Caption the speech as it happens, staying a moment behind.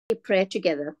prayer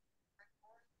together.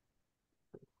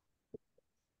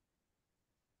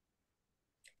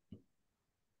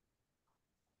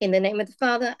 In the name of the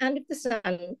Father, and of the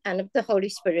Son, and of the Holy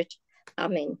Spirit.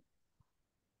 Amen.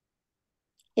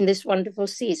 In this wonderful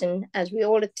season, as we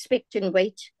all expect and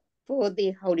wait for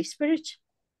the Holy Spirit,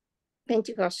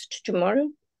 Pentecost tomorrow,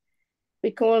 we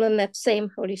call on that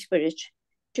same Holy Spirit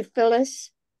to fill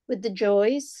us with the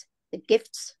joys, the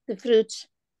gifts, the fruits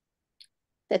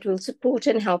that will support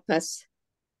and help us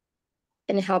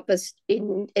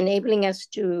in enabling us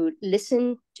to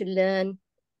listen, to learn,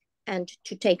 and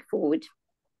to take forward.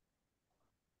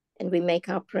 And we make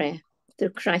our prayer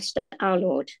through Christ our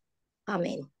Lord.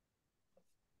 Amen.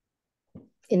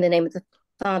 In the name of the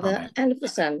Father, Amen, and of the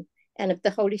Son, and of the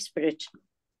Holy Spirit.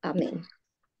 Amen.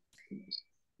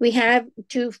 We have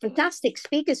two fantastic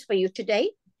speakers for you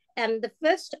today. And the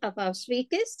first of our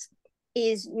speakers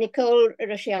is Nicole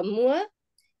Rochelle Moore.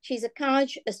 She's a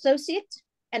college associate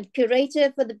and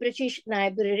curator for the British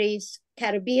Library's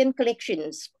Caribbean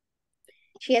collections.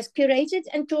 She has curated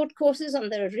and taught courses on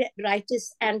the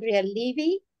writers Andrea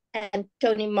Levy and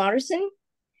Toni Morrison,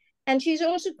 and she's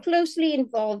also closely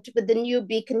involved with the New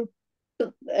Beacon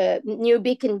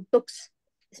Books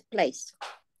Place.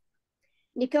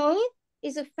 Nicole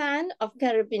is a fan of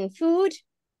Caribbean food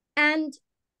and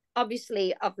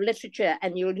obviously of literature,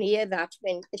 and you'll hear that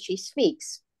when she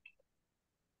speaks.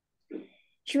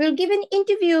 She will give an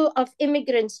interview of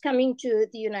immigrants coming to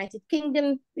the United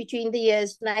Kingdom between the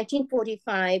years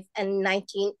 1945 and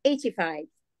 1985.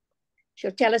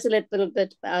 She'll tell us a little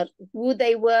bit about who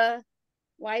they were,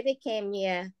 why they came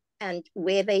here, and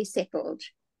where they settled.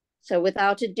 So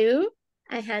without ado,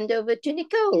 I hand over to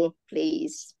Nicole,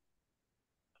 please.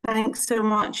 Thanks so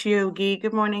much, Yogi.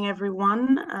 Good morning,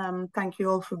 everyone. Thank you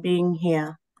all for being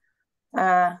here.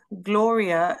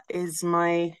 Gloria is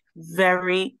my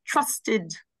very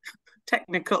trusted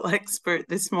technical expert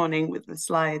this morning with the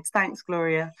slides. Thanks,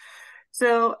 Gloria.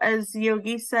 So as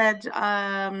Yogi said,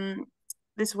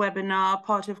 this webinar,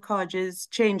 part of CARG's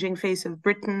Changing Face of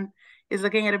Britain, is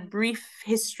looking at a brief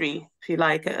history, if you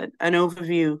like, an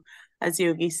overview, as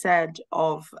Yogi said,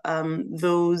 of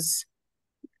those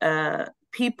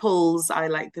peoples, I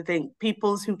like to think,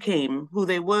 peoples who came, who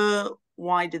they were,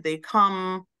 why did they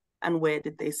come, and where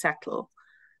did they settle.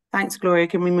 Thanks, Gloria.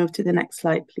 Can we move to the next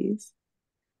slide, please?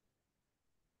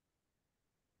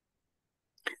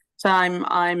 So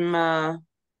I'm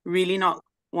really not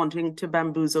wanting to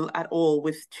bamboozle at all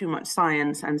with too much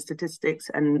science and statistics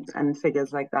and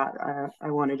figures like that. I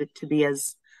wanted it to be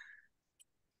as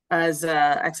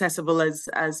accessible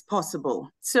as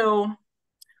possible. So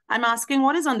I'm asking,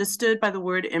 what is understood by the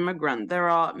word immigrant? There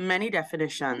are many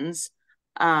definitions.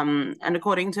 And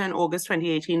according to an August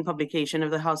 2018 publication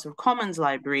of the House of Commons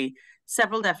Library,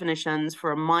 several definitions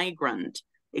for a migrant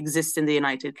exist in the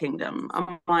United Kingdom.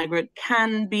 A migrant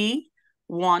can be,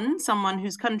 1, someone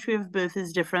whose country of birth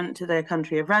is different to their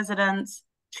country of residence;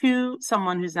 2,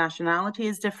 someone whose nationality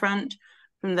is different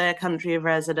from their country of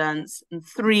residence; and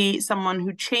 3, someone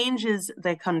who changes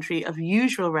their country of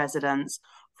usual residence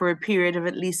for a period of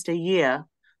at least a year,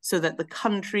 so that the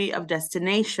country of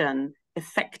destination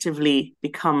effectively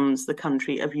becomes the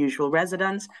country of usual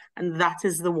residence. And that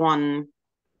is the one,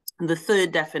 the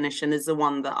third definition is the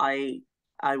one that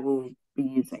I will be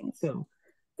using. So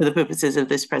for the purposes of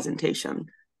this presentation,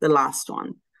 the last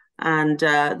one. And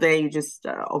there you just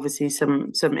obviously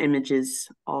some images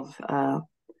of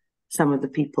some of the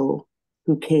people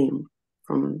who came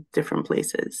from different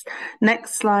places.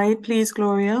 Next slide, please,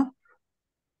 Gloria.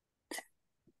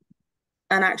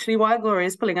 And actually, while Gloria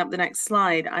is pulling up the next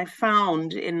slide, I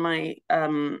found in my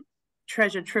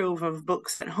treasure trove of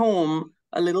books at home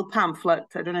a little pamphlet.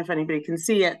 I don't know if anybody can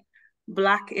see it.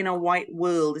 Black in a White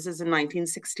World. This is a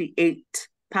 1968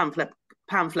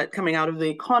 pamphlet coming out of The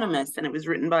Economist, and it was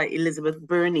written by Elizabeth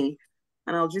Burney.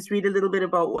 And I'll just read a little bit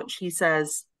about what she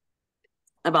says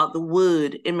about the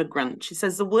word immigrant. She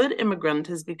says, the word immigrant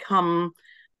has become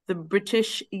the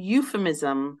British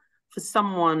euphemism for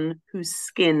someone whose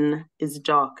skin is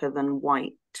darker than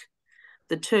white.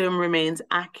 The term remains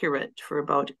accurate for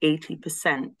about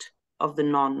 80% of the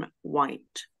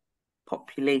non-white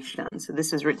population. So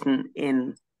this was written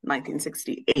in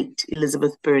 1968,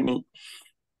 Elizabeth Burney.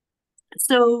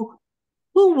 So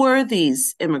who were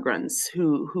these immigrants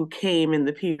who came in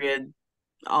the period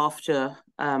after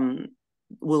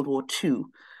World War II?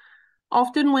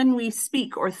 Often when we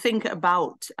speak or think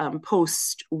about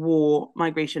post-war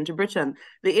migration to Britain,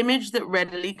 the image that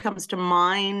readily comes to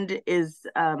mind is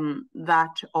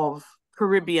that of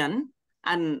Caribbean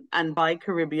And by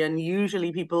Caribbean,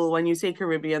 usually people, when you say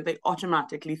Caribbean, they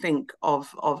automatically think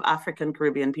of African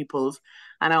Caribbean peoples.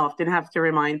 And I often have to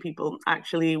remind people,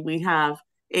 actually, we have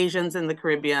Asians in the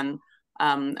Caribbean,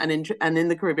 and in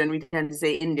the Caribbean, we tend to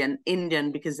say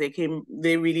Indian because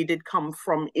they really did come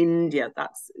from India.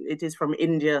 It is from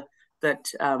India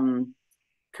that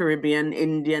Caribbean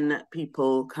Indian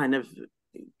people kind of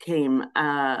came.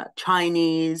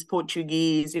 Chinese,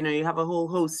 Portuguese, you have a whole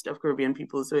host of Caribbean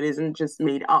people, so it isn't just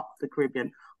made up the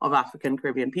Caribbean of African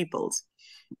Caribbean peoples.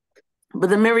 But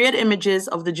the myriad images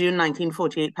of the June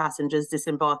 1948 passengers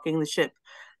disembarking the ship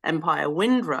Empire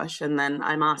Windrush, and then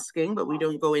I'm asking, but we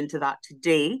don't go into that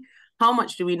today, how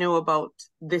much do we know about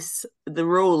the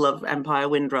role of Empire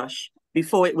Windrush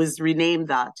before it was renamed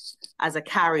that as a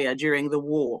carrier during the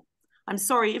war? I'm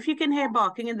sorry, if you can hear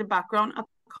barking in the background, I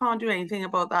can't do anything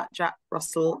about that, Jack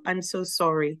Russell. I'm so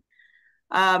sorry.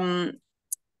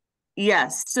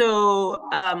 Yes, so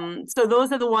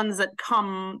those are the ones that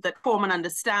form an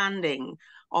understanding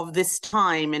of this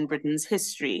time in Britain's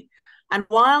history. And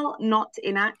while not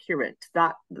inaccurate,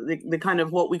 that the kind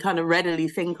of what we kind of readily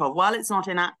think of, while it's not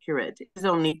inaccurate, it's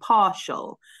only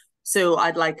partial. So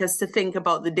I'd like us to think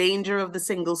about the danger of the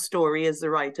single story, as the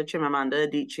writer Chimamanda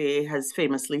Adichie has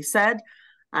famously said.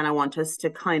 And I want us to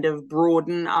kind of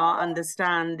broaden our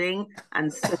understanding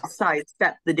and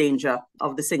sidestep the danger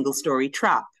of the single story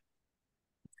trap.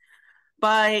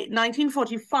 By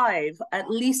 1945, at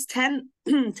least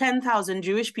 10,000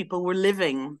 Jewish people were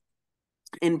living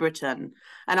in Britain.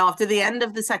 And after the end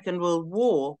of the Second World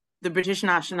War, the British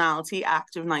Nationality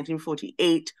Act of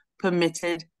 1948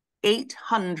 permitted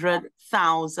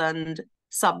 800,000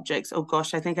 subjects. Oh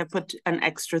gosh, I think I put an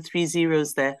extra 3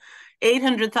 zeros there.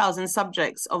 800,000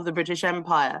 subjects of the British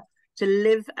Empire to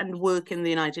live and work in the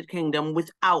United Kingdom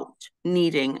without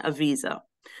needing a visa.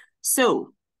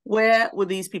 So where were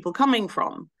these people coming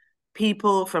from?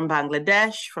 People from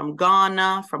Bangladesh, from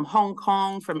Ghana, from Hong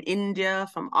Kong, from India,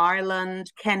 from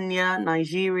Ireland, Kenya,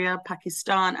 Nigeria,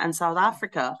 Pakistan, and South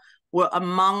Africa were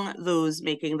among those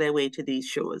making their way to these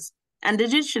shores. And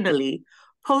additionally,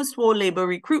 post-war labor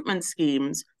recruitment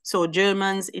schemes saw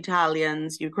Germans,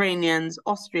 Italians, Ukrainians,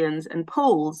 Austrians, and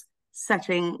Poles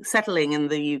settling in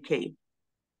the UK.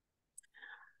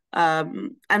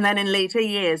 And then in later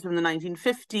years, from the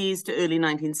 1950s to early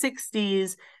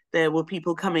 1960s, there were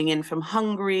people coming in from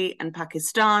Hungary and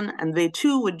Pakistan, and they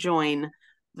too would join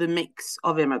the mix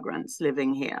of immigrants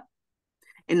living here.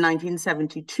 In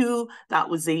 1972, that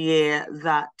was the year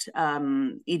that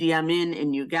Idi Amin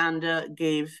in Uganda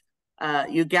gave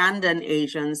Ugandan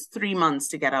Asians 3 months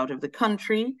to get out of the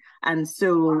country. And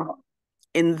so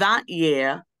in that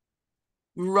year,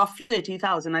 roughly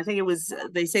 30,000, I think it was,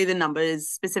 they say the number is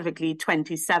specifically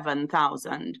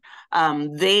 27,000.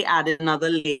 They added another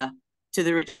layer to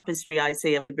the rich history, I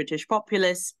say, of the British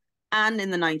populace. And in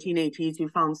the 1980s, we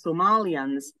found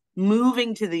Somalians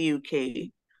moving to the UK.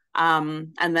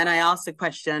 And then I asked a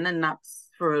question, and that's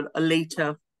for a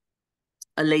later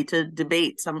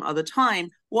debate some other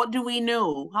time. What do we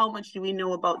know? How much do we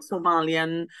know about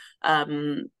Somalians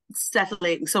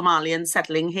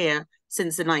settling here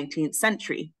since the 19th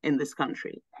century in this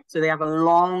country? So they have a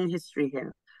long history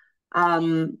here.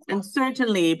 And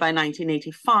certainly by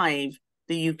 1985,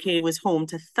 the UK was home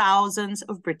to thousands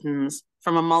of Britons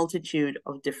from a multitude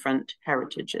of different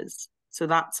heritages. So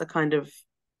that's a kind of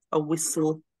a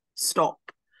whistle-stop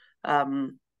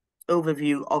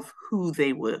overview of who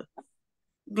they were.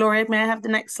 Gloria, may I have the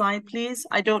next slide, please?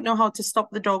 I don't know how to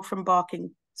stop the dog from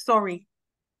barking. Sorry.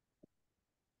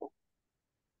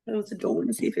 Close the door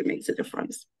and see if it makes a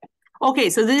difference. Okay,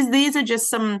 so these are just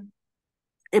some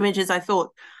images I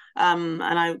thought, and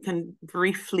I can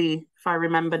briefly, if I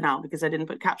remember now, because I didn't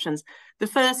put captions. The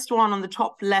first one on the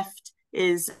top left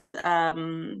is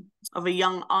of a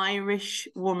young Irish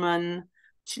woman.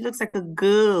 She looks like a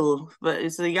girl, but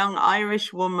it's a young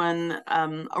Irish woman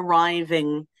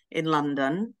arriving in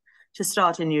London to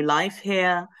start a new life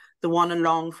here. The one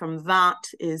along from that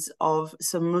is of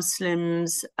some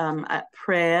Muslims at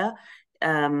prayer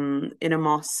in a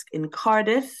mosque in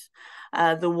Cardiff.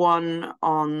 The one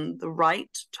on the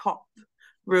right top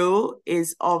row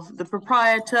is of the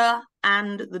proprietor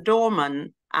and the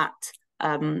doorman at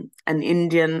an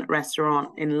Indian restaurant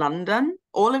in London.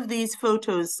 All of these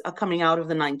photos are coming out of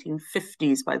the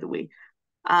 1950s, by the way.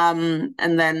 And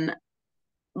then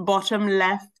bottom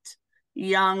left,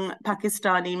 young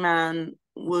Pakistani man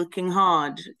working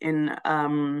hard in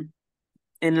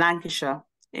Lancashire,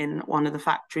 in one of the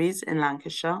factories in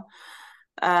Lancashire.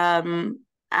 And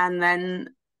then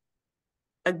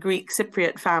a Greek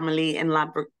Cypriot family in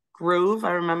Ladbroke Grove,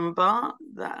 I remember,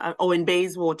 that, oh, in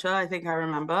Bayswater, I think I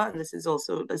remember, and this is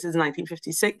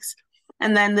 1956.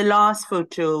 And then the last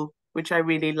photo, which I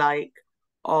really like,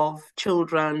 of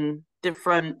children,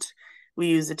 different, we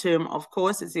use the term, of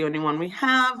course, it's the only one we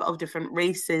have, of different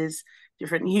races,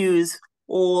 different hues,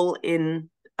 all in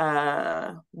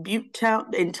Bute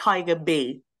Town, in Tiger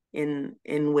Bay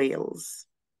in Wales.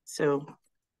 So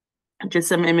just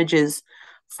some images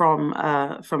from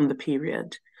the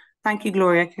period. Thank you,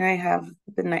 Gloria. Can I have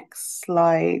the next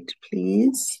slide,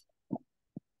 please?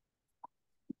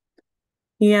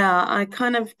 Yeah, I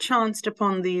kind of chanced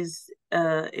upon these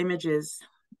images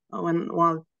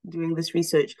while doing this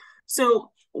research.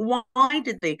 So why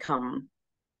did they come?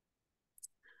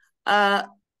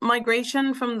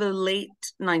 Migration from the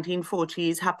late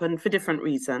 1940s happened for different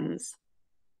reasons.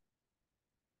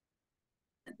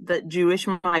 That Jewish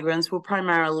migrants were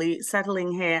primarily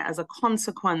settling here as a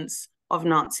consequence of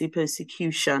Nazi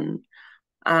persecution.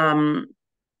 But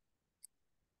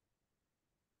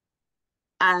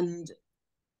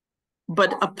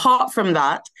apart from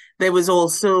that, there was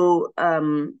also,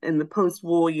 in the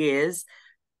post-war years,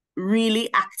 really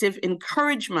active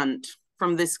encouragement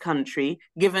from this country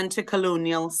given to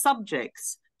colonial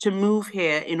subjects to move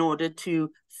here in order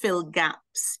to fill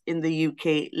gaps in the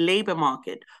UK labour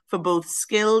market for both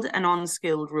skilled and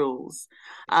unskilled roles.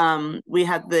 We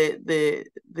had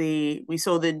we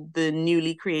saw the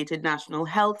newly created National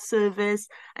Health Service,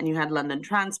 and you had London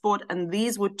Transport, and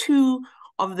these were two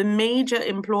of the major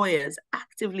employers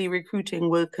actively recruiting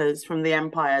workers from the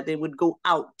empire. They would go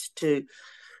out to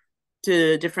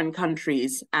different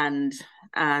countries and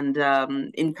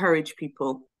encourage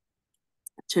people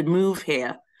to move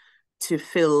here to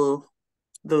fill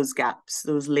those gaps,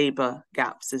 those labor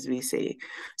gaps, as we say.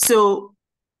 So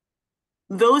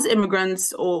those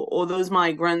immigrants or those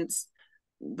migrants,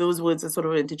 those words are sort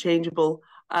of interchangeable,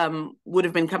 would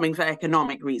have been coming for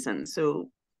economic reasons.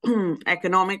 So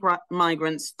economic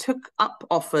migrants took up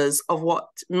offers of what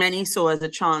many saw as a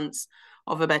chance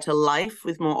of a better life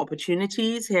with more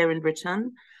opportunities here in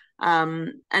Britain.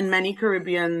 And many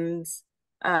Caribbeans,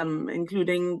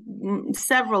 including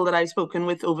several that I've spoken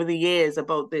with over the years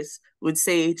about this, would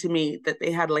say to me that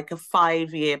they had like a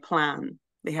 5-year plan.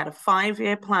 They had a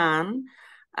 5-year plan,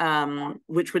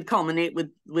 which would culminate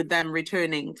with them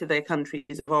returning to their countries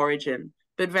of origin.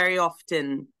 But very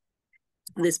often,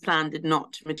 this plan did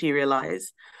not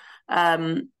materialize.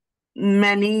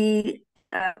 Many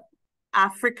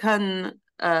African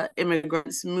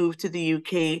immigrants moved to the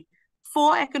UK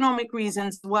for economic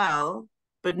reasons as well,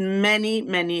 but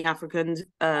many African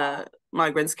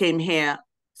migrants came here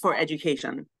for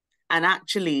education. And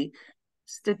actually,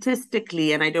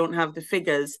 statistically, and I don't have the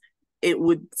figures, it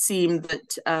would seem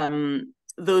that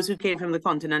those who came from the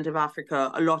continent of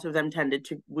Africa, a lot of them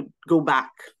would go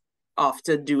back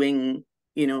after doing,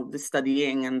 you know, the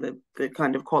studying and the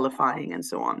kind of qualifying and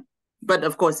so on. But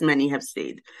of course, many have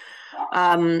stayed.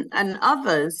 And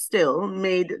others still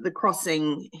made the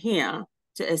crossing here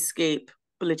to escape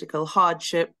political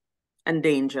hardship and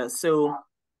danger. So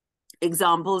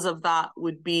examples of that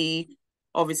would be,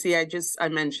 obviously, I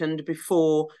mentioned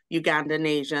before, Ugandan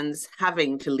Asians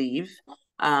having to leave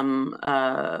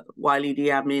while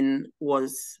Idi Amin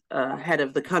was head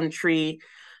of the country.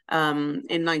 In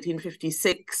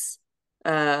 1956,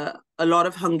 a lot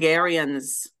of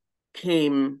Hungarians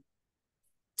came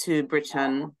to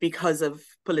Britain because of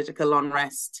political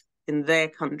unrest in their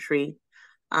country.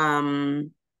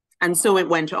 And so it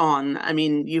went on. I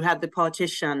mean, you had the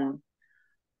partition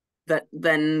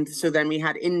then we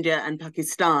had India and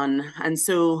Pakistan. And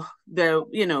so there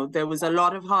was a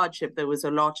lot of hardship. There was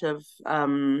a lot of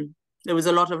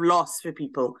loss for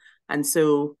people. And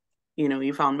so,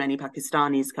 you found many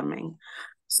Pakistanis coming.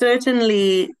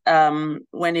 Certainly,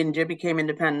 when India became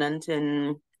independent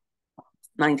in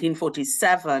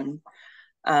 1947,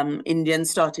 Indians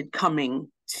started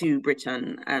coming to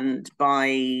Britain, and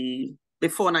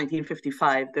before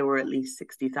 1955, there were at least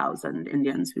 60,000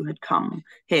 Indians who had come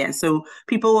here. So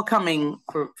people were coming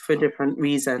for different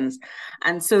reasons.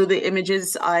 And so the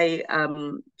images I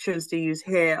chose to use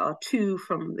here are two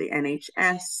from the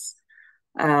NHS,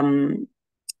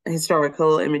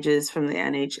 historical images from the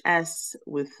NHS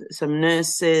with some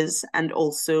nurses, and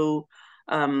also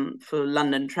for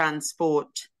London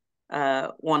Transport,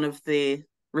 one of the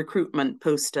recruitment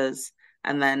posters,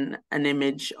 and then an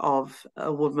image of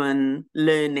a woman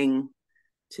learning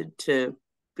she's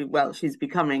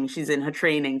in her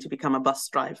training to become a bus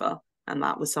driver. And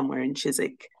that was somewhere in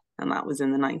Chiswick, and that was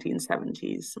in the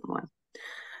 1970s somewhere.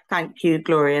 Thank you,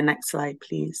 Gloria. Next slide,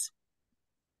 please.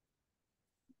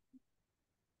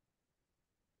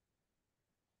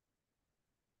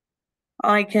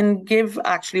 I can give,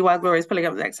 actually, while Gloria's pulling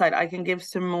up the next slide, I can give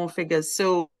some more figures.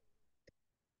 So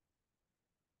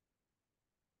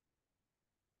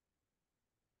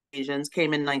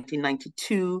came in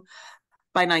 1992.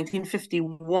 By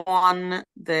 1951,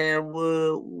 there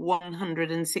were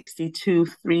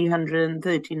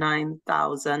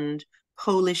 339,000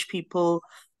 Polish people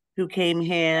who came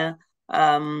here.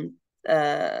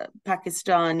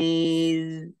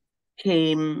 Pakistanis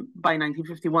came by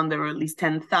 1951. There were at least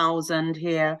 10,000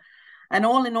 here. And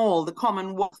all in all, the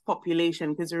Commonwealth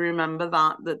population, because you remember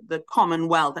that the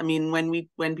Commonwealth, I mean,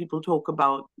 when people talk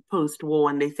about post-war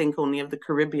and they think only of the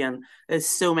Caribbean, there's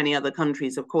so many other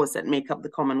countries, of course, that make up the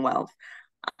Commonwealth.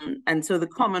 And so the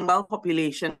Commonwealth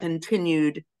population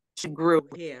continued to grow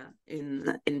here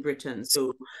in Britain.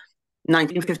 So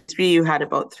 1953, you had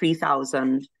about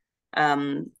 3,000.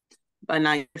 By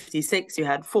 1956, you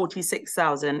had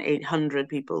 46,800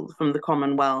 people from the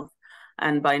Commonwealth.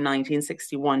 And by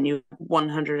 1961, you had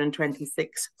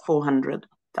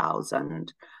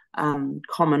 400,000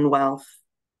 Commonwealth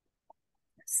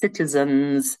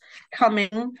citizens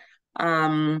coming.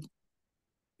 In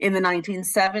the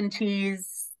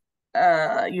 1970s,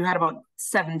 you had about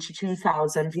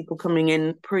 72,000 people coming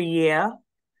in per year,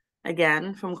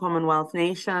 again, from Commonwealth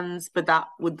nations, but that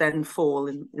would then fall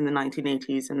in the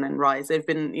 1980s and then rise. They've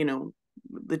been, you know,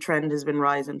 the trend has been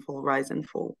rise and fall, rise and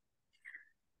fall.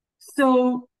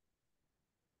 So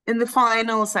in the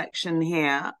final section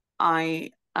here, I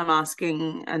am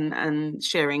asking and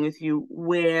sharing with you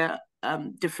where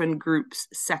different groups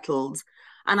settled.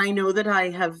 And I know that I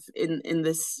have, in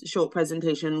this short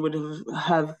presentation, would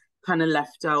have kind of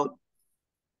left out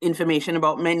information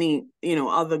about many, you know,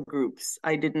 other groups.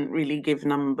 I didn't really give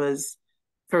numbers,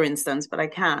 for instance, but I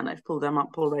can. I've pulled them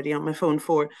up already on my phone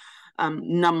for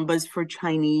numbers for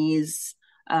Chinese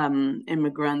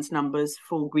immigrants, numbers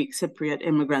for Greek Cypriot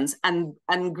immigrants, and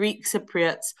Greek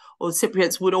Cypriots or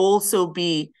Cypriots would also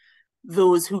be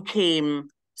those who came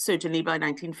certainly by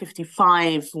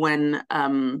 1955 when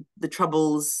the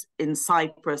troubles in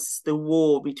Cyprus, the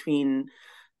war between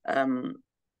the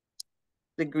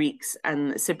Greeks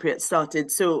and Cypriots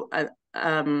started. So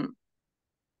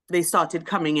they started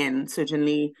coming in,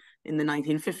 certainly in the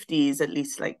 1950s, at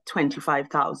least like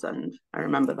 25,000. I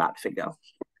remember that figure.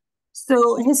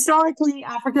 So historically,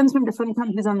 Africans from different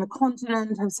countries on the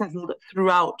continent have settled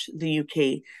throughout the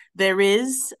UK. There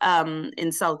is, in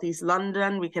Southeast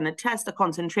London, we can attest a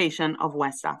concentration of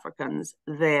West Africans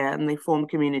there, and they form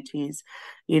communities,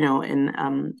 you know,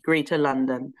 in Greater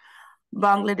London.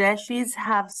 Bangladeshis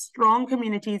have strong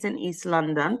communities in East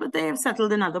London, but they have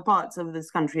settled in other parts of this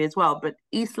country as well. But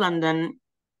East London,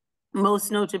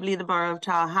 most notably the borough of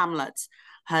Tower Hamlets,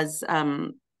 has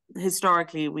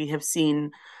historically, we have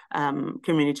seen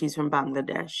communities from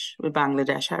Bangladesh, with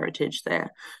Bangladesh heritage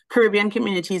there. Caribbean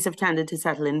communities have tended to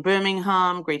settle in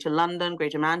Birmingham, Greater London,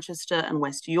 Greater Manchester, and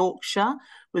West Yorkshire,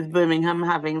 with Birmingham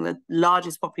having the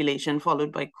largest population,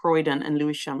 followed by Croydon and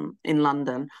Lewisham in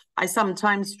London. I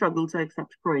sometimes struggle to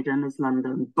accept Croydon as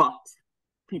London, but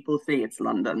people say it's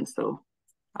London, so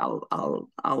I'll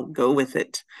go with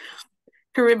it.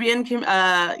 Caribbean,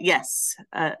 yes,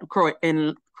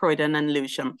 in Croydon and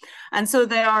Lewisham. And so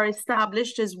they are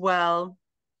established as well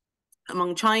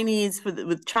among Chinese,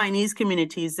 with Chinese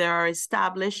communities. They are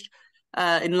established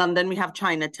in London. We have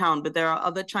Chinatown, but there are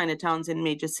other Chinatowns in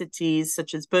major cities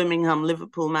such as Birmingham,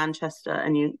 Liverpool, Manchester,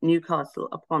 and Newcastle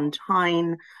upon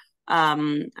Tyne.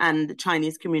 And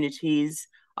Chinese communities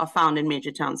are found in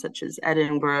major towns such as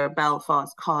Edinburgh,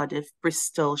 Belfast, Cardiff,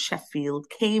 Bristol, Sheffield,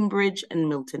 Cambridge, and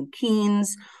Milton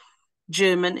Keynes.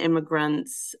 German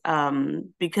immigrants,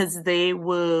 because they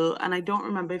were, and I don't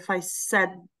remember if I said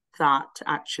that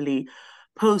actually,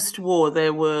 post-war,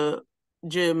 there were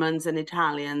Germans and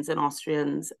Italians and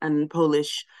Austrians and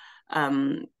Polish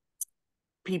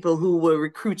people who were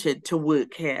recruited to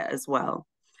work here as well.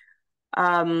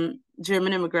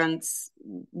 German immigrants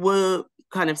were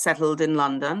kind of settled in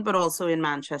London, but also in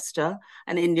Manchester,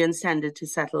 and Indians tended to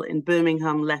settle in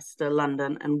Birmingham, Leicester,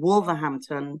 London, and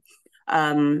Wolverhampton.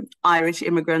 Irish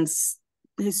immigrants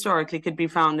historically could be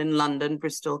found in London,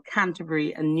 Bristol,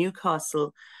 Canterbury, and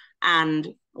Newcastle,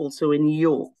 and also in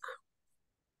York.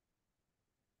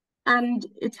 And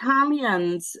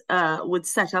Italians would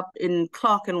set up in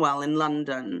Clerkenwell in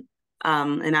London,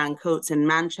 in Ancoats in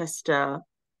Manchester,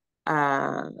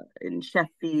 in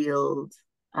Sheffield,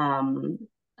 and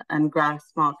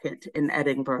Grassmarket in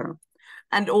Edinburgh.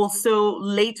 And also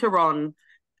later on,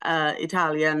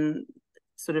 Italian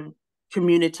sort of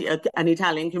community, an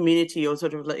Italian community or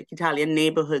sort of like Italian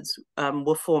neighborhoods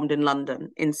were formed in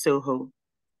London, in Soho.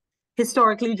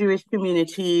 Historically, Jewish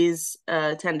communities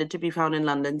tended to be found in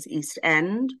London's East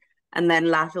End, and then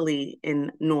latterly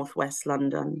in Northwest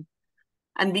London.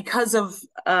 And because of,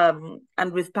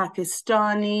 and with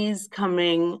Pakistanis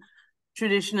coming,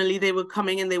 traditionally they were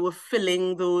coming and they were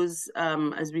filling those,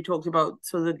 as we talked about,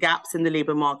 so the gaps in the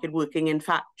labor market, working in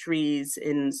factories,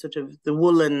 in sort of the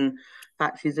woolen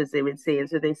factories, as they would say. And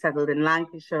so they settled in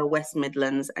Lancashire, West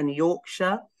Midlands, and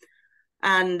Yorkshire.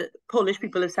 And Polish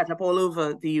people have set up all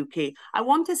over the UK. I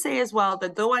want to say as well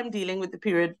that though I'm dealing with the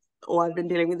period, or I've been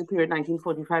dealing with the period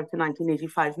 1945 to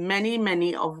 1985,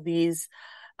 many of these,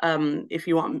 if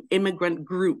you want, immigrant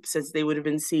groups, as they would have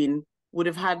been seen, would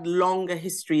have had longer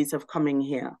histories of coming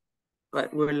here.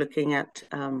 But we're looking at,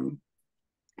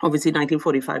 obviously,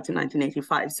 1945 to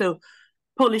 1985. So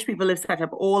Polish people have set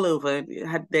up all over,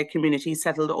 had their communities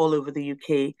settled all over the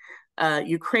UK.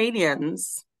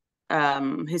 Ukrainians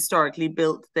historically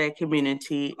built their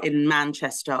community in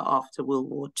Manchester after World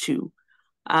War II.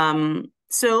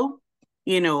 So,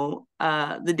 you know,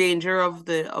 the danger of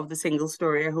the single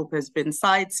story, I hope, has been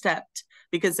sidestepped,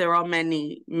 because there are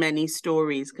many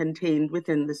stories contained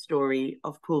within the story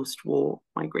of post-war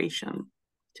migration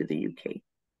to the UK.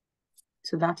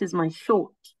 So that is my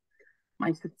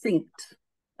succinct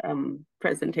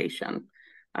presentation.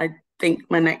 I think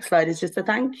my next slide is just a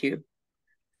thank you.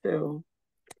 So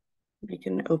we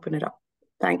can open it up.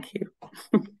 Thank you.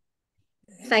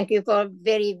 Thank you for a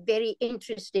very, very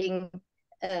interesting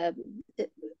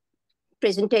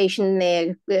presentation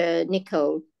there,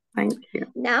 Nicole. Thank you.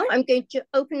 Now I'm going to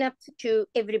open up to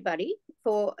everybody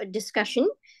for a discussion,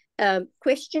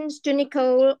 questions to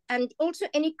Nicole, and also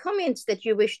any comments that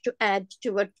you wish to add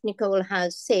to what Nicole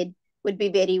has said would be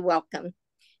very welcome.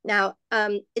 Now,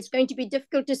 it's going to be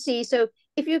difficult to see, so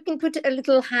if you can put a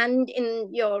little hand in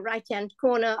your right-hand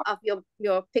corner of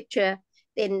your picture,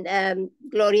 then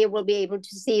Gloria will be able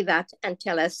to see that and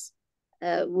tell us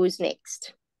who's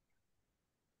next.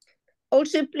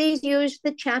 Also, please use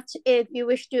the chat if you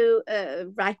wish to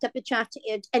write up a chat,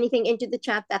 anything into the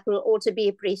chat, that will also be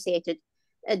appreciated.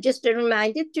 Just a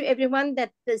reminder to everyone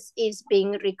that this is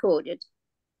being recorded.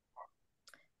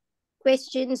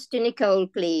 Questions to Nicole,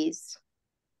 please.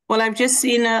 Well, I've just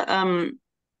seen a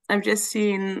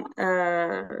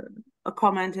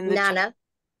comment in the Nana. chat.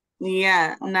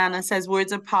 Yeah, Nana says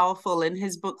words are powerful. In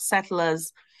his book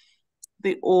Settlers,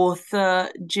 the author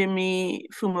Jimmy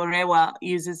Fumorewa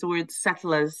uses the word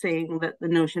settlers, saying that the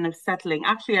notion of settling.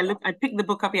 Actually, I picked the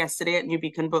book up yesterday at New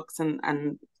Beacon Books, and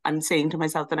I'm saying to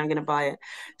myself that I'm going to buy it.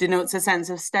 Denotes a sense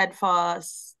of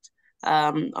steadfast,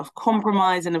 of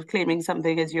compromise, and of claiming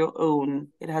something as your own.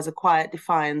 It has a quiet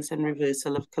defiance and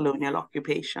reversal of colonial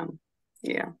occupation.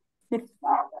 Yeah.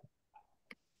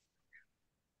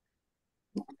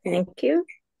 Thank you.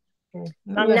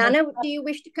 Nana, do you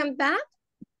wish to come back?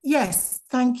 Yes,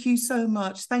 thank you so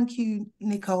much. Thank you,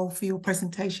 Nicole, for your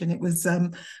presentation. It was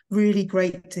really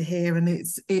great to hear, and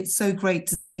it's so great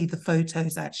to see the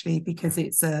photos, actually, because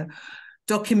it's a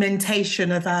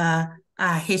documentation of our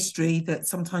history that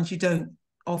sometimes you don't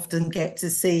often get to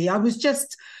see. I was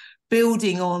just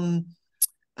building on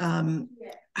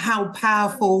how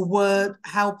powerful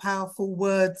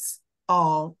words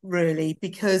are, really,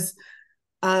 because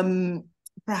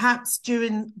perhaps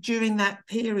during that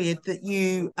period that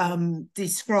you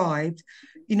described,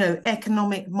 you know,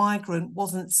 economic migrant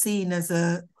wasn't seen as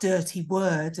a dirty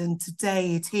word, and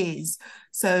today it is.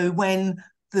 So when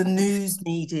the news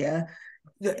media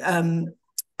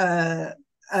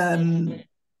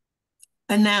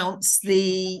announce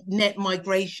the net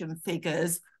migration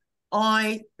figures,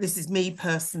 this is me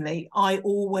personally, I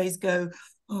always go,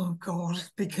 oh God,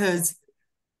 because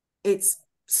it's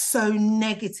so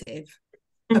negative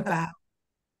about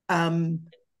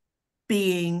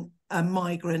being a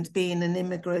migrant, being an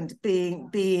immigrant,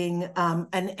 being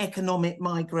an economic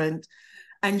migrant,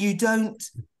 and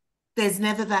there's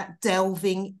never that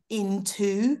delving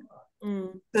into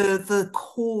the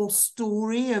core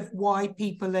story of why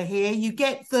people are here. You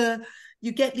get the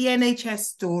NHS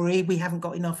story, we haven't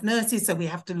got enough nurses, so we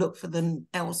have to look for them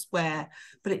elsewhere,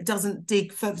 but it doesn't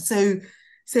dig for so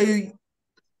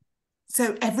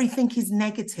everything is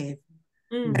negative.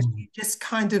 And you just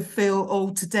kind of feel,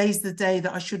 oh, today's the day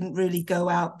that I shouldn't really go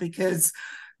out because,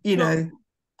 you know,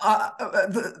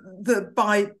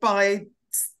 by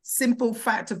simple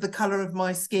fact of the color of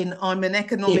my skin, I'm an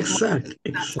economic migrant.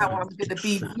 That's how I'm going to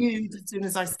be viewed as soon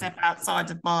as I step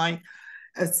outside of my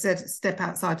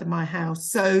house.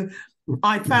 So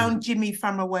I found Jimmy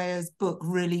Fumorewa's book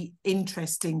really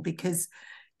interesting because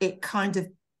it kind of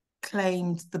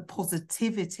claimed the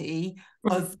positivity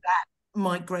of that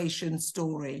migration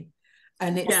story,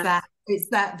 And it's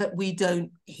that we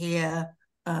don't hear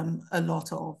a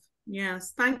lot of.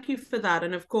 Yes, thank you for that.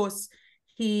 And of course,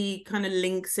 he kind of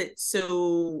links it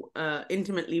so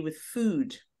intimately with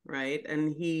food, right?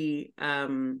 And he,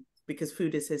 because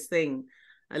food is his thing.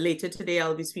 Later today,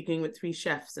 I'll be speaking with 3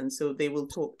 chefs, and so they will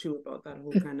talk too about that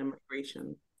whole kind of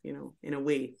migration, you know, in a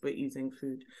way, but using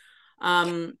food.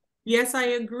 Yes, I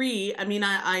agree. I mean,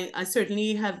 I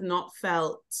certainly have not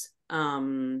felt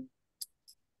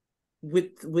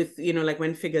with you know, like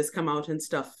when figures come out and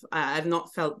stuff, I've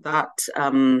not felt that.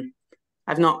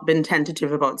 I've not been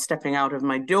tentative about stepping out of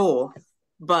my door,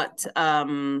 but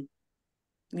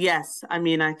yes, I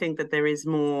mean, I think that there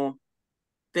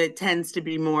tends to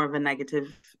be more of a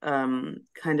negative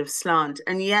kind of slant,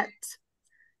 and yet,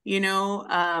 you know,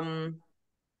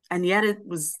 and yet it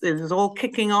was all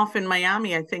kicking off in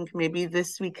Miami, I think maybe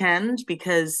this weekend,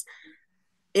 because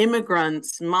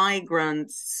immigrants,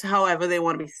 migrants, however they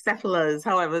want to be, settlers,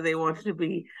 however they want to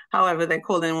be, however they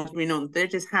call them, want to be known, they're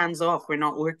just hands off. We're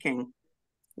not working.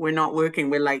 We're not working.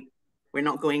 We're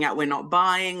not going out. We're not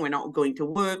buying. We're not going to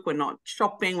work. We're not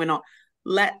shopping. We're not.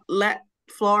 Let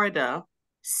Florida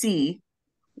see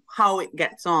how it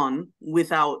gets on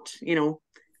without, you know,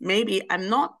 maybe I'm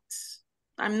not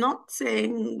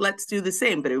saying let's do the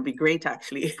same, but it would be great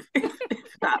actually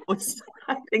if that was,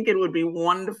 I think it would be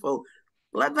wonderful.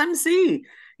 Let them see,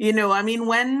 you know, I mean,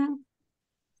 when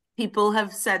people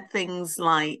have said things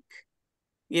like,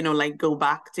 you know, like go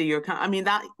back to your, I mean,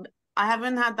 that I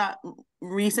haven't had that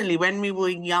recently. When we were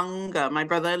younger, my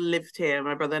brother lived here.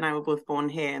 My brother and I were both born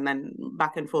here, and then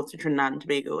back and forth to Trinidad and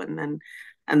Tobago, and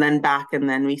then back, and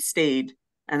then we stayed,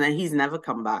 and then he's never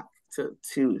come back to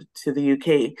the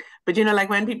UK. But you know, like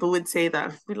when people would say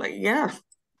that, we'd be like, yeah,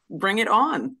 bring it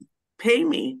on. Pay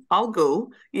me, I'll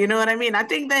go. You know what I mean? I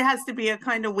think there has to be a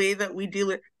kind of way that we deal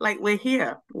with, like, we're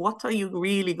here. What are you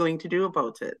really going to do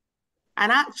about it?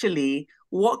 And actually,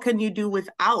 what can you do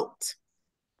without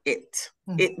it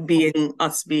being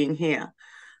us being here?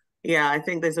 Yeah, I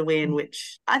think there's a way in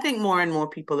which I think more and more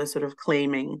people are sort of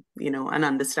claiming, you know, an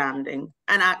understanding.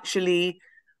 And actually,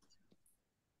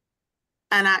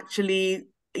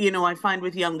 you know, I find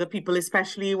with younger people,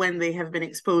 especially when they have been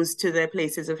exposed to their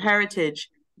places of heritage,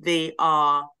 they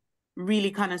are really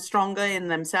kind of stronger in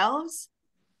themselves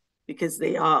because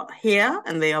they are here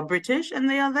and they are British and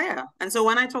they are there. And so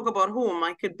when I talk about home,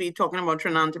 I could be talking about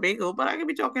Trinidad and Tobago, but I could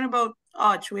be talking about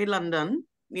Archway, London.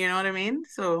 You know what I mean?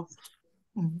 So,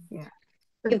 yeah.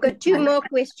 We've got 2 more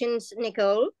questions,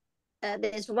 Nicole.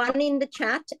 There's one in the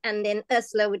chat, and then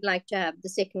Ursula would like to have the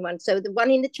second one. So the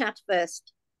one in the chat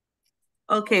first.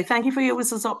 Okay, thank you for your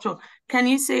whistle-stop talk. Can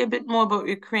you say a bit more about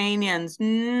Ukrainians?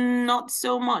 Not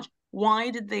so much. Why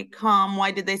did they come?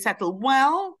 Why did they settle?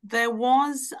 Well, there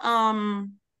was, I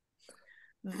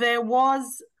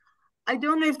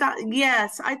don't know if that,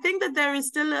 yes, I think that there is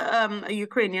still a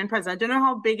Ukrainian presence. I don't know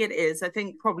how big it is. I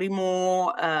think probably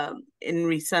more in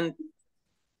these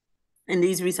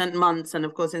recent months, and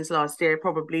of course since last year,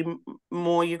 probably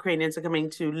more Ukrainians are coming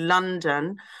to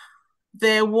London.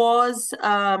 There was,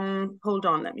 hold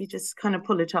on, let me just kind of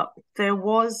pull it up. There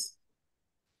was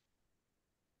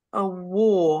a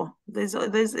war.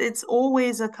 It's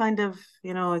always a kind of,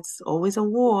 you know, it's always a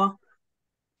war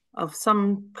of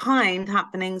some kind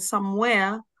happening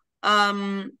somewhere.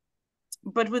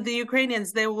 But with the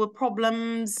Ukrainians, there were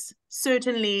problems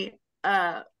certainly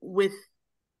with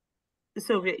the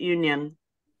Soviet Union.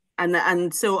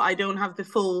 And so I don't have the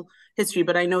full history,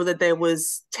 but I know that there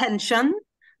was tension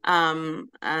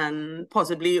and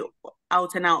possibly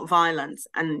out and out violence,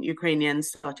 and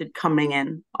Ukrainians started coming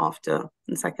in after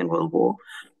the Second World War.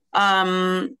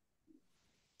 And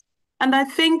I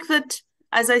think that,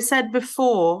 as I said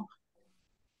before,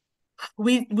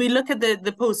 we look at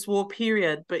the post-war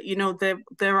period, but you know,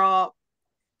 there are,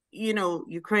 you know,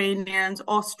 Ukrainians,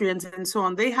 Austrians, and so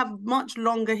on. They have much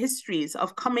longer histories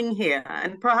of coming here,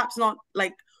 and perhaps not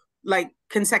like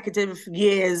consecutive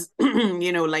years,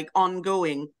 you know, like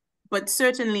ongoing, but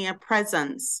certainly a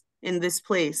presence in this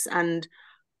place. And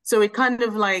so it kind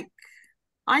of like,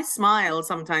 I smile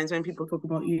sometimes when people talk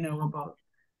about, people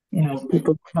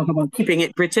talk about keeping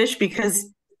it British,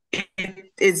 because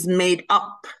it is made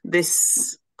up,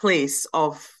 this place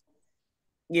of,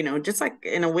 you know, just like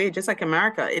in a way, just like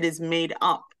America, it is made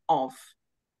up of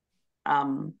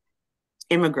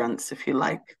immigrants, if you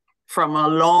like, from a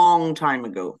long time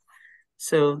ago.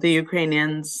 So the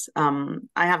Ukrainians, I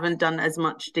haven't done as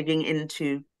much digging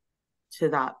into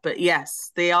that, but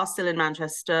yes, they are still in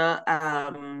Manchester.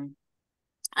 And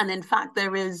in fact,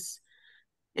 there is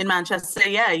in Manchester,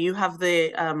 yeah, you have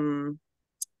the,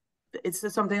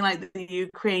 it's something like the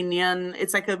Ukrainian,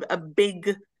 it's like a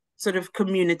big sort of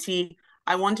community.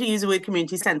 I want to use the word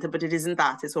community center, but it isn't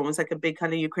that. It's almost like a big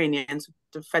kind of Ukrainian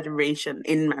sort of federation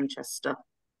in Manchester.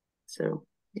 So,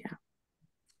 yeah.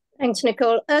 Thanks,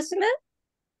 Nicole. Ursula?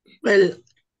 Well,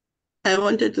 I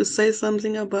wanted to say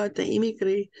something about the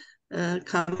immigrant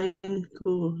coming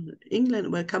to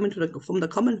England, well, coming from the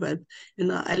Commonwealth. You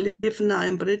know, I live now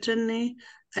in Brittany,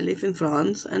 I live in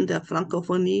France, and the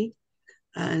Francophonie,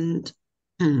 and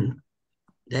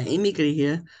they're immigrant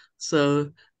here.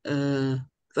 So,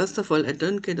 first of all, I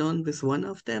don't get on with one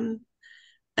of them.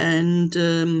 And,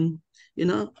 you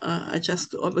know, I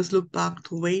just always look back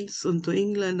to Wales and to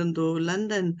England and to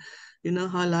London, you know,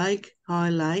 how I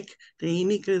like the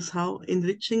immigrants, how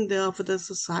enriching they are for the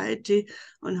society,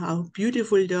 and how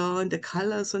beautiful they are, and the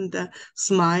colors and the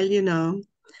smile, you know.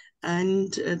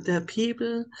 And the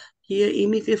people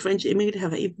here, French immigrant,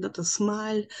 have even not a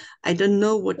smile. I don't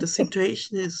know what the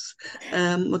situation is,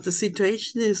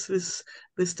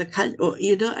 with the culture, or,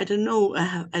 you know, I don't know.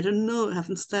 I don't know. I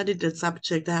haven't studied that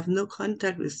subject. I have no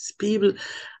contact with people,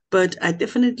 but I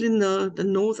definitely know the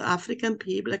North African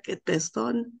people I get best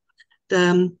on.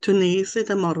 The Tunisia,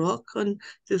 the Moroccan,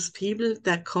 these people,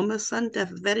 they're commerçants, they're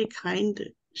very kind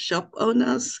shop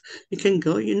owners. You can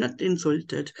go, you're not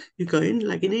insulted. You go in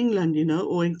like in England, you know,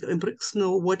 or in Brixton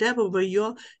or whatever, where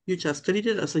you just treat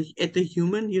it as a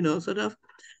human, you know, sort of.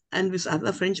 And with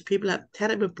other French people have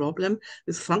terrible problem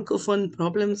with Francophone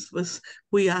problems with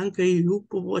Huyange,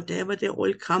 or whatever they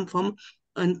all come from,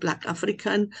 and Black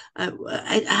African.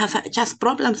 I have just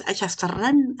problems. I just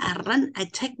run, I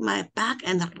take my bag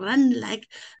and run like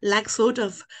sort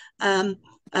of a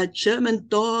German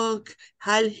dog,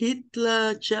 Heil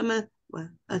Hitler, German. Well,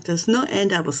 there's no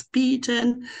end. I was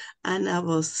beaten and I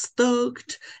was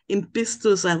stoked. In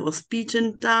Pistos, I was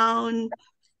beaten down.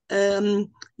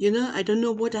 You know, I don't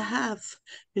know what I have.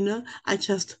 You know, I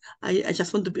just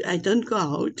want to be. I don't go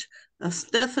out.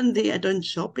 Definitely, I don't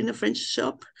shop in a French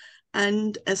shop.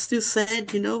 And as you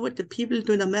said, you know what the people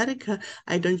do in America,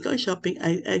 I don't go shopping.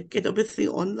 I get everything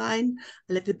online.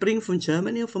 I let it bring from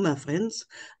Germany or from my friends.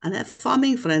 And I have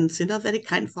farming friends, you know, very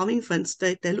kind farming friends.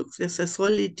 They look, they're so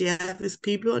solid with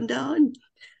people on their own.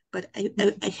 But I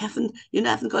haven't, you know,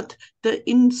 I haven't got the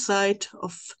insight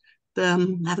of I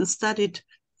haven't studied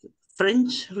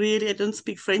French, really. I don't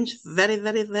speak French very,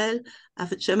 very well. I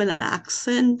have a German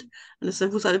accent. And I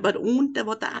said, but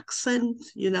what the accent,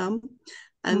 you know,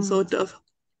 and sort of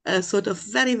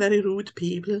very, very rude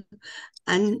people.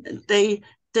 And they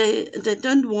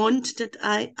don't want that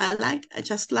I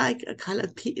just like a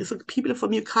colored people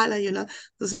from your color, you know,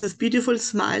 this beautiful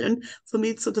smile. And for me,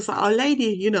 it's sort of Our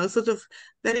Lady, you know, sort of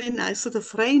very nice, sort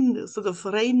of rain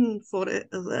for it,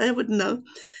 I wouldn't know.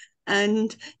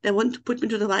 And they want to put me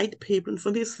to the white people. And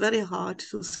for me, it's very hard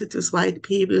to sit with white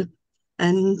people.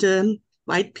 And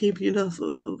white people, you know,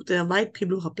 they're white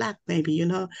people who are black, maybe, you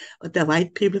know, but they're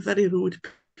white people, very rude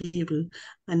people.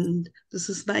 And this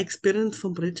is my experience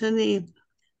from Brittany.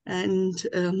 And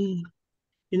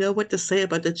you know what they say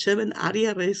about the German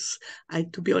Arya race?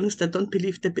 To be honest, I don't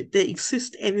believe they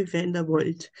exist everywhere in the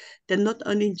world. They're not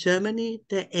only in Germany,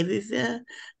 they're everywhere.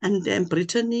 And they're in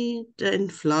Brittany, they're in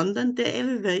Flanders, they're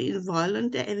everywhere. In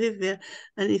Holland, they're everywhere.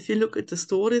 And if you look at the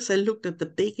stories, I looked at the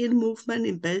Begin movement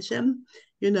in Belgium.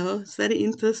 You know, it's very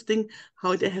interesting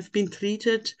how they have been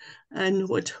treated and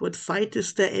what fight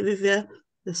is there everywhere.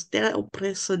 They're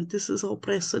oppressed, and this is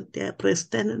oppressed, and they're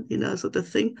oppressed, and, you know, sort of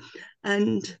thing.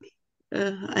 And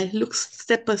I look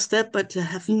step by step, but I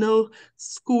have no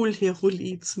school here who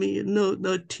leads me,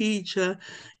 no teacher,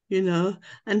 you know.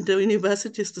 And the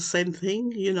university is the same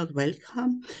thing. You're not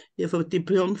welcome. You have a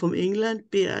diploma from England,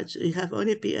 you have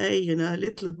only BA, you know, a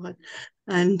little one.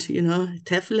 And, you know,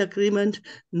 TEFL agreement,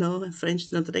 no,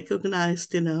 French not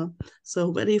recognized, you know. So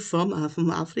where are you from? I'm from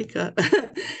Africa,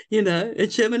 you know, a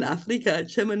German Africa,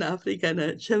 and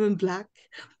a German black.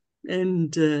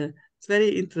 And it's very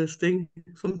interesting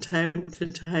from time to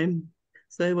time.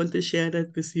 So I want to share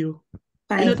that with you.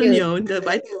 Thank you're not you. on your own.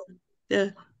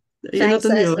 You're Thanks,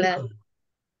 not on your Ursula. own.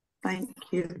 Thank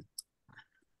you.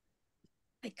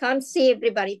 I can't see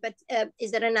everybody, but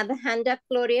is there another hand up,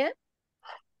 Gloria?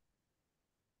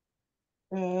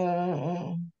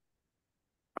 No,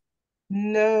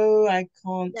 I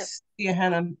can't see a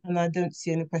hand, and I don't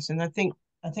see any question. I think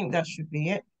that should be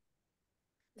it.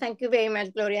 Thank you very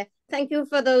much, Gloria. Thank you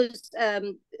for those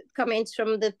comments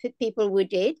from the people who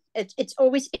did. It's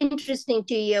always interesting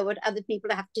to hear what other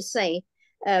people have to say.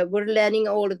 We're learning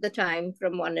all of the time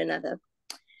from one another.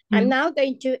 I'm now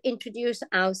going to introduce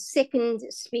our second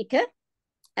speaker,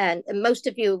 and most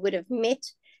of you would have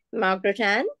met Margaret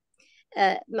Ann.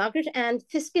 Margaret Ann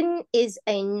Fiskin is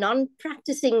a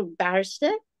non-practicing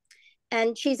barrister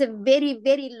And she's a very,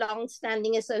 very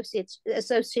long-standing associate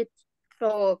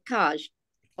for CAJ,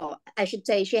 or I should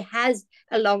say she has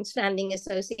a long-standing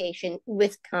association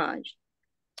with CAJ.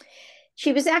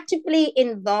 She was actively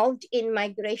involved in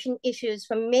migration issues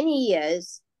for many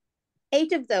years,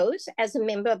 8 of those as a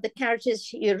member of the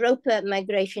Caritas Europa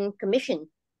Migration Commission.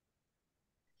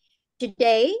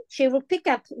 Today, she will pick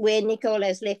up where Nicole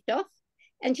has left off,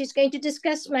 and she's going to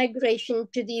discuss migration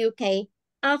to the UK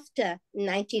after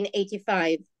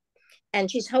 1985. And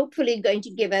she's hopefully going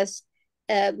to give us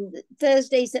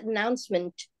Thursday's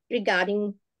announcement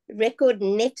regarding record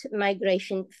net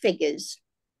migration figures.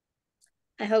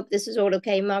 I hope this is all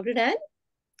okay, Margaret Ann.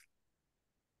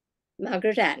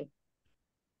 Margaret Ann,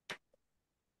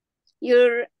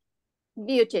 you're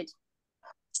muted.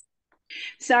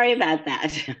 Sorry about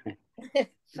that.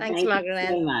 Thanks, Thank Margaret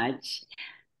Ann. you so much.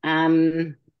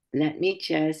 Let me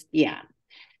just, yeah.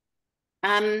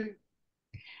 I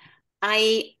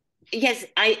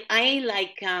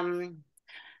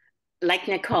like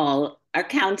Nicole are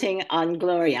counting on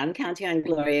Gloria. I'm counting on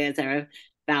Gloria as our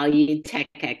valued tech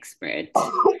expert.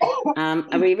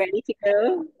 Are we ready to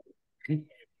go?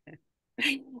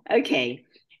 Okay,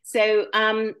 so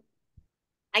I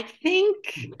think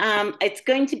it's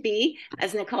going to be,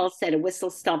 as Nicole said, a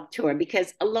whistle-stop tour,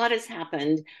 because a lot has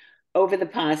happened over the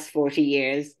past 40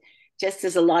 years, just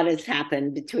as a lot has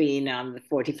happened between the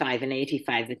 45 and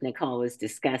 85 that Nicole was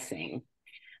discussing.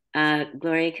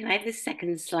 Gloria, can I have the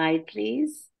second slide,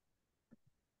 please?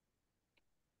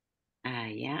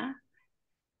 Yeah.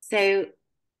 So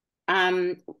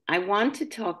I want to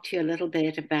talk to you a little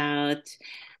bit about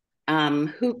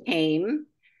who came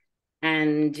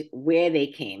and where they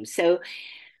came. So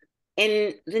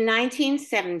in the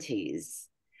 1970s,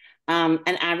 an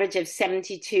average of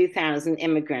 72,000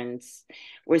 immigrants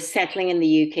were settling in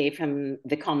the UK from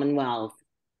the Commonwealth.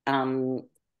 And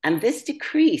this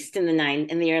decreased in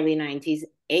the early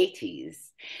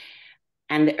 1980s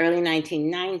and the early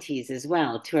 1990s as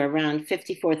well, to around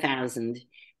 54,000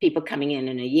 people coming in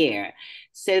a year.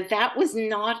 So that was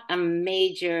not a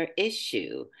major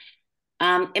issue.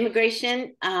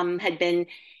 Immigration had been,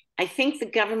 I think the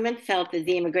government felt that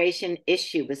the immigration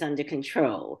issue was under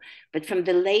control, but from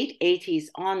the late 80s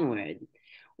onward,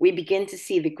 we begin to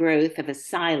see the growth of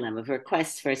asylum, of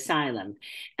requests for asylum.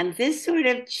 And this sort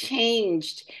of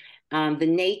changed the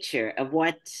nature of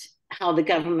how the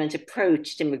government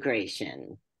approached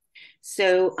immigration.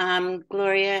 So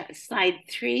Gloria, slide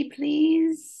 3,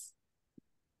 please.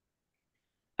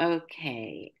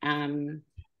 Okay.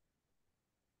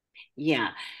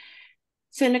 Yeah.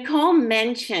 So Nicole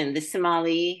mentioned that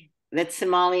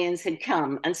Somalians had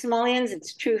come, and Somalians,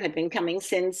 it's true, had been coming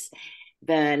since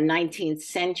the 19th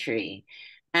century,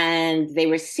 and they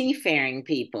were seafaring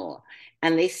people,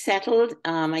 and they settled,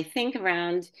 I think,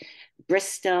 around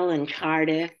Bristol and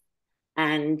Cardiff.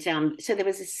 And so there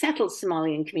was a settled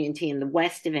Somalian community in the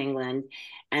west of England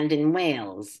and in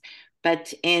Wales.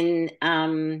 But in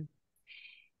the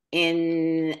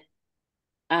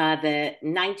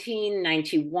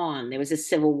 1991, there was a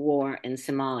civil war in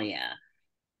Somalia.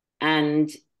 And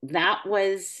that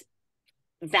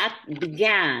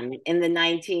began in the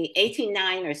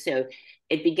 1989 or so.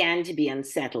 It began to be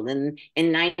unsettled. And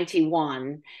in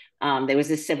 91, there was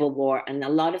a civil war, and a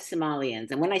lot of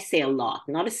Somalians, and when I say a lot,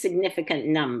 not a significant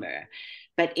number,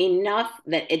 but enough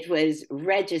that it was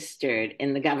registered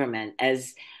in the government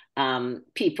as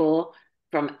people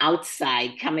from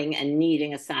outside coming and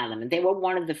needing asylum. And they were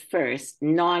one of the first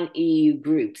non-EU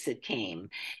groups that came.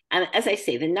 And as I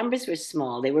say, the numbers were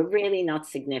small. They were really not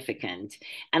significant.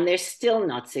 And they're still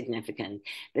not significant.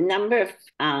 The number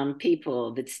of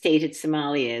people that stated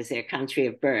Somalia as their country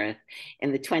of birth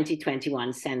in the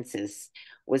 2021 census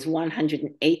was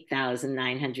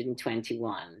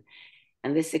 108,921.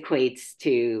 And this equates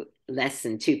to less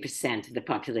than 2% of the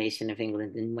population of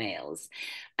England and Wales.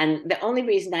 And the only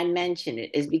reason I mention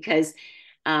it is because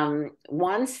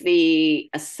once the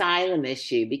asylum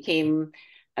issue became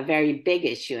a very big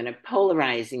issue and a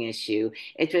polarizing issue,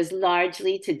 it was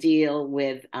largely to deal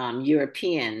with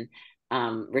European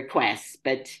requests.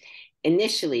 But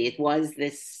initially, it was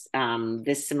this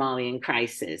Somalian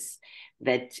crisis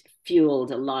that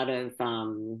fueled a lot of,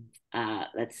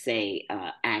 let's say,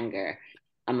 anger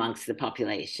amongst the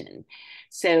population.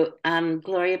 So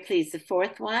Gloria, please, the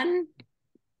fourth one.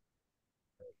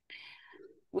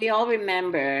 We all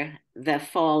remember the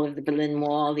fall of the Berlin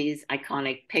Wall, these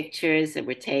iconic pictures that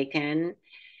were taken.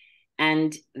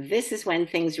 And this is when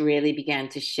things really began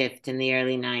to shift in the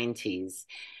early 90s.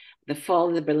 The fall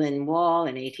of the Berlin Wall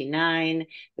in 89,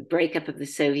 the breakup of the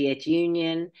Soviet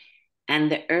Union,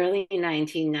 and the early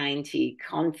 1990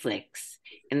 conflicts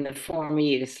in the former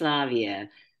Yugoslavia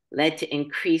led to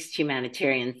increased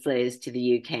humanitarian flows to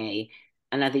the UK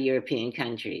and other European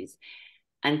countries.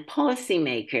 And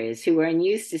policymakers who were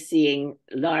unused to seeing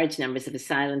large numbers of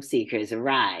asylum seekers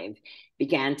arrive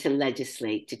began to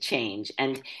legislate to change.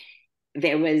 And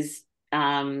there was,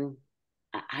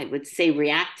 I would say,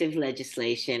 reactive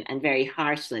legislation and very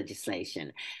harsh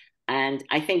legislation. And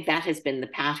I think that has been the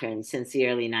pattern since the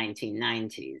early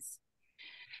 1990s.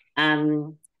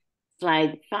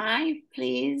 Slide 5,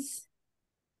 please.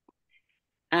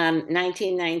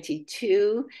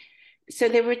 1992. So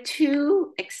there were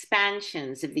two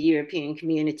expansions of the European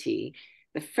community.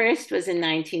 The first was in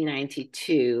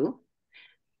 1992.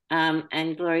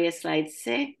 And Gloria, slide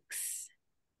 6.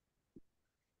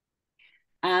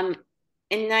 In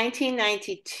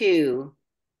 1992,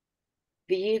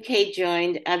 the UK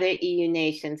joined other EU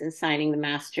nations in signing the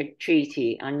Maastricht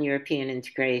Treaty on European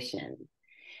integration.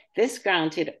 This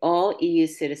granted all EU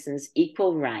citizens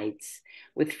equal rights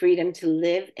with freedom to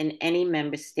live in any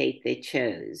member state they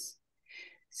chose.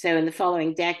 So in the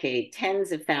following decade,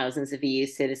 tens of thousands of EU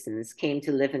citizens came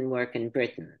to live and work in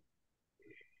Britain.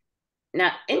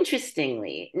 Now,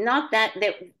 interestingly, not that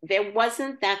there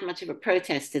wasn't that much of a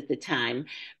protest at the time,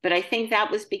 but I think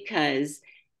that was because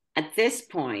at this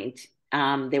point,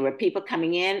 there were people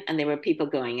coming in and there were people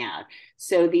going out.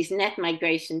 So these net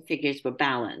migration figures were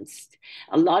balanced.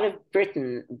 A lot of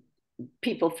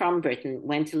people from Britain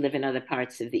went to live in other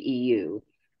parts of the EU.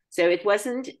 So it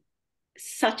wasn't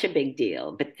such a big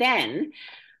deal. But then,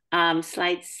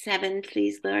 slide 7,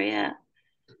 please, Gloria.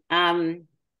 In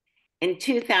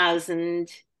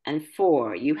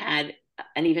 2004, you had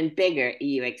an even bigger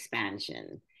EU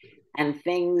expansion, and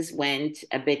things went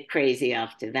a bit crazy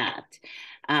after that.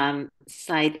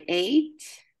 Slide 8.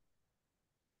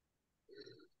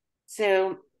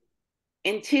 So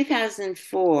in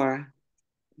 2004,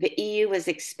 the EU was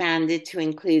expanded to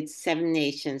include 7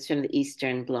 nations from the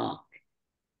Eastern Bloc: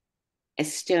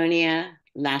 Estonia,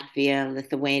 Latvia,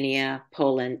 Lithuania,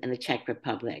 Poland, and the Czech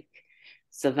Republic,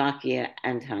 Slovakia,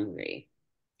 and Hungary,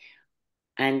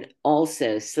 and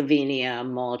also Slovenia,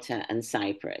 Malta, and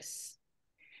Cyprus.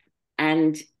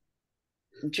 And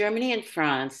Germany and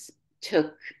France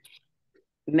took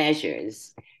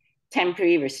measures,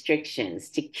 temporary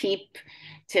restrictions to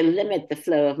limit the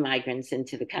flow of migrants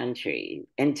into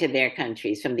their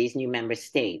countries from these new member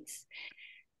states.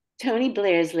 Tony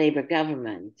Blair's Labour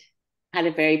government had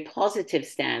a very positive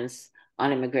stance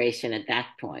on immigration at that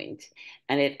point,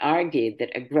 and it argued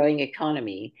that a growing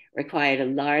economy required a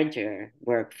larger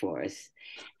workforce,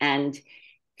 and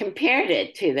compared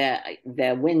it to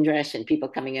the Windrush and people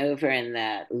coming over in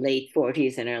the late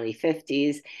 40s and early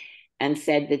 50s, and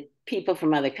said that people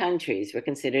from other countries were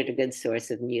considered a good source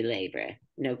of new labor,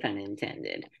 no pun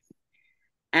intended.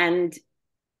 And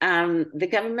the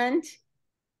government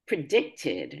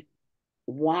predicted,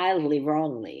 wildly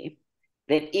wrongly,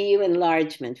 that EU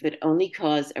enlargement would only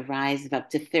cause a rise of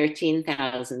up to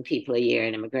 13,000 people a year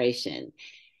in immigration.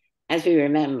 As we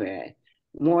remember,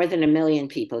 more than 1 million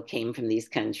people came from these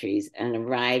countries and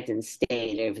arrived and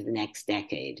stayed over the next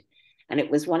decade. And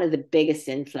it was one of the biggest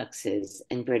influxes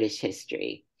in British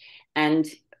history. And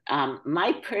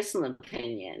my personal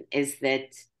opinion is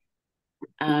that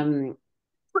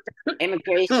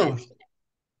immigration,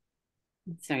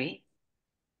 sorry,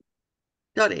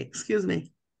 excuse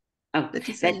me. Oh,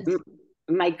 that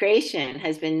migration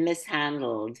has been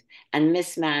mishandled and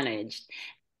mismanaged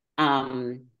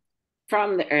from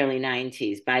the early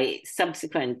 90s by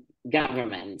subsequent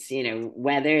governments,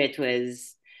 whether it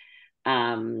was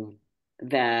the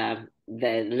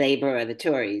Labour or the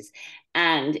Tories.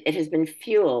 And it has been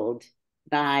fueled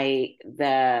by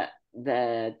the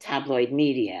tabloid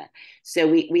media. So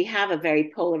we have a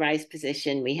very polarized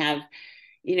position. We have,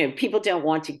 people don't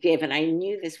want to give, and I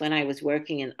knew this when I was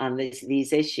working on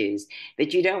these issues,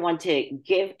 that you don't want to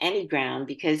give any ground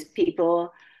because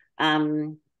people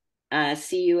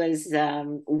see you as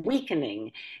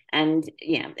weakening. And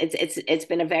yeah, it's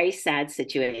been a very sad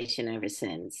situation ever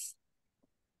since.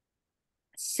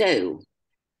 So,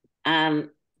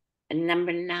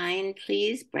 number 9,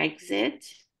 please, Brexit.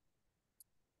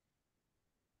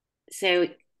 So,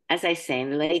 as I say, in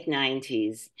the late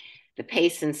 90s, the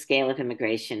pace and scale of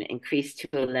immigration increased to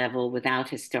a level without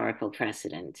historical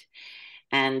precedent.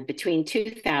 And between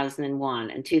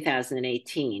 2001 and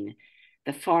 2018,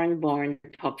 the foreign-born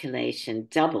population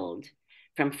doubled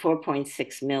from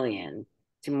 4.6 million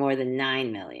to more than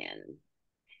 9 million.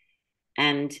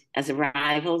 And as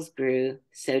arrivals grew,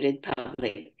 so did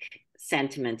public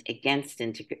sentiment against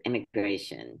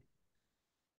immigration.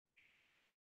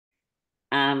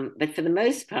 But for the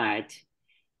most part,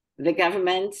 the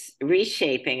government's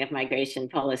reshaping of migration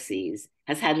policies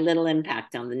has had little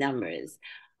impact on the numbers,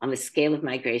 on the scale of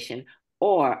migration,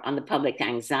 or on the public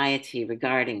anxiety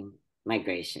regarding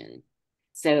migration.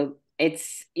 So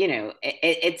it's, you know,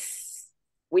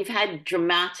 we've had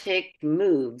dramatic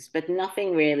moves, but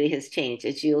nothing really has changed,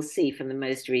 as you'll see from the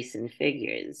most recent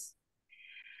figures.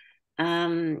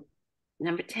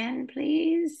 Number 10,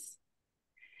 please.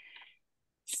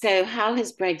 So how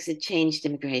has Brexit changed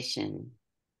immigration?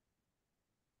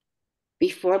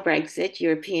 Before Brexit,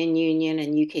 European Union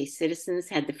and UK citizens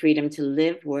had the freedom to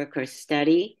live, work, or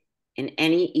study in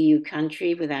any EU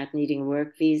country without needing a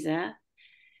work visa.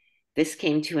 This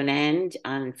came to an end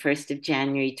on 1st of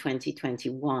January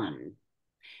 2021.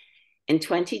 In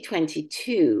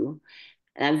 2022,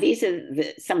 these are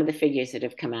some of the figures that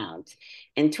have come out.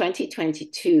 In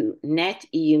 2022, net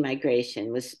EU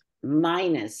migration was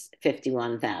minus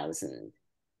 51,000.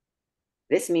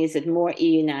 This means that more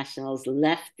EU nationals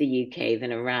left the UK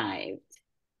than arrived.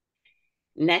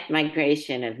 Net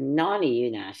migration of non-EU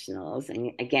nationals,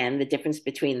 and again, the difference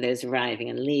between those arriving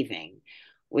and leaving,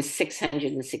 was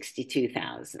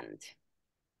 662,000.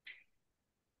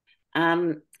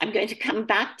 I'm going to come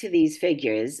back to these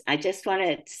figures. I just want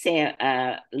to say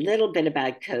a little bit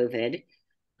about COVID.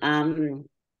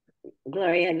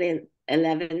 Gloria,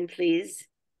 11, please.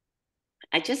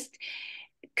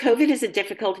 COVID is a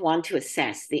difficult one to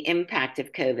assess, the impact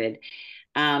of COVID,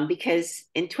 because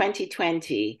in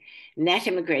 2020, net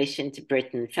immigration to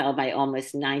Britain fell by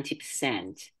almost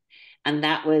 90%, and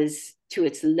that was to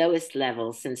its lowest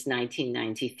level since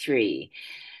 1993.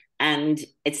 And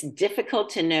it's difficult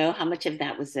to know how much of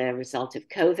that was a result of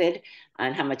COVID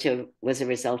and how much was a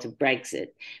result of Brexit,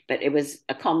 but it was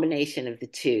a combination of the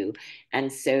two.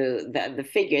 And so the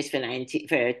figures for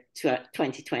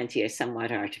 2020 are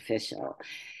somewhat artificial.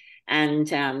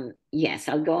 And yes,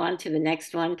 I'll go on to the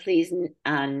next one, please.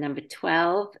 Number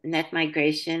 12, net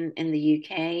migration in the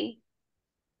UK.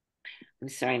 I'm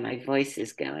sorry, my voice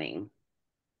is going.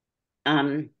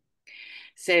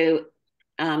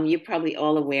 You're probably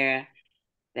all aware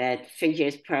that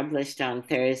figures published on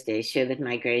Thursday show that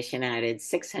migration added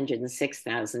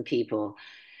 606,000 people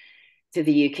to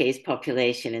the UK's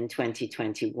population in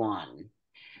 2021.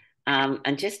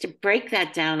 And just to break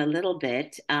that down a little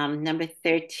bit, number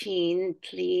 13,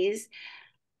 please.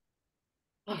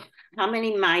 Oh, how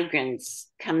many migrants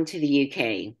come to the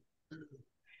UK?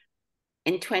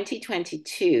 In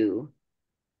 2022,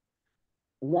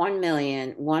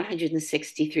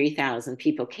 1,163,000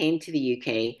 people came to the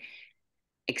UK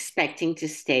expecting to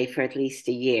stay for at least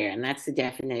a year. And that's the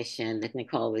definition that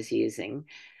Nicole was using.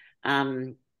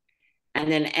 And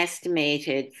an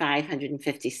estimated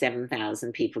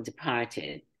 557,000 people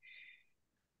departed.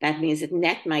 That means that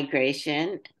net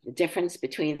migration, the difference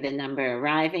between the number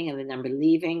arriving and the number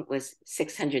leaving, was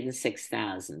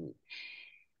 606,000.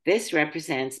 This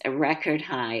represents a record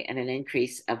high and an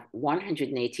increase of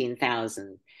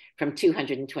 118,000 from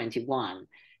 2021.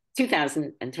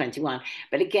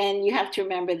 But again, you have to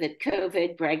remember that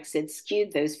COVID, Brexit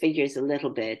skewed those figures a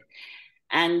little bit.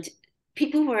 And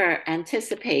people were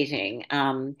anticipating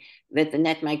that the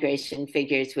net migration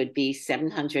figures would be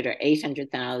 700 or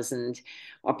 800,000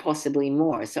 or possibly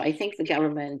more. So I think the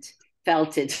government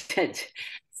felt it that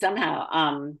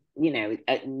somehow,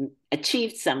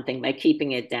 achieved something by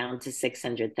keeping it down to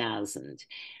 600,000.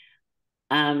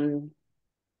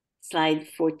 Slide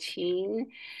 14.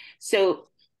 So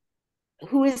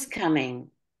who is coming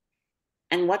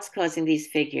and what's causing these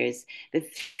figures? The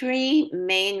three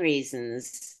main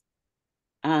reasons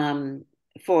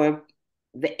for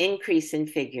the increase in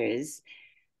figures,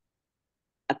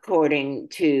 according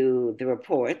to the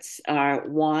reports, are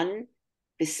one,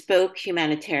 bespoke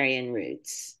humanitarian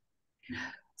routes.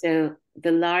 So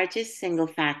the largest single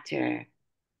factor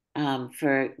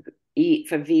for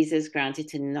visas granted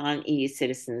to non-EU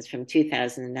citizens from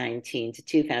 2019 to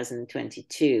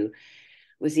 2022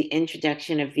 was the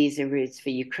introduction of visa routes for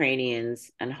Ukrainians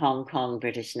and Hong Kong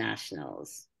British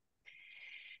nationals.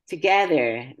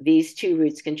 Together, these two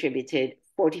routes contributed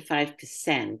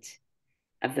 45%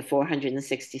 of the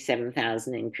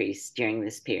 467,000 increase during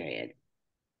this period.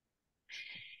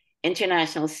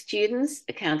 International students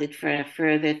accounted for a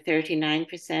further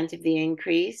 39% of the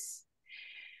increase.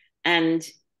 And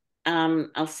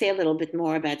I'll say a little bit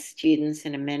more about students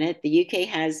in a minute. The UK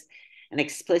has an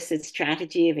explicit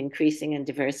strategy of increasing and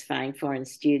diversifying foreign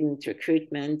student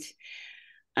recruitment,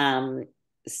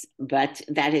 but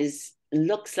that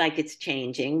looks like it's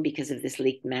changing because of this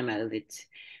leaked memo that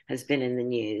has been in the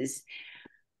news.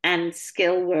 And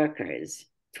skilled workers,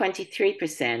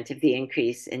 23% of the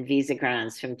increase in visa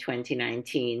grants from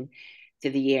 2019 to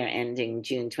the year ending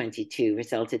June 22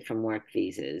 resulted from work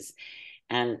visas.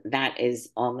 And that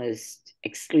is almost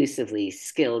exclusively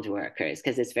skilled workers,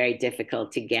 because it's very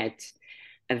difficult to get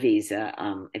a visa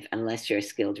unless you're a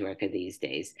skilled worker these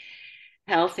days.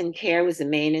 Health and care was the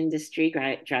main industry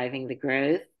driving the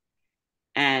growth.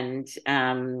 And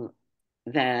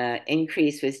the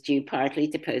increase was due partly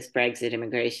to post-Brexit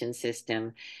immigration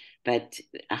system, but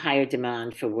a higher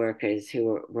demand for workers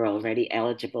who were already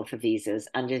eligible for visas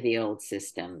under the old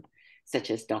system,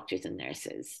 such as doctors and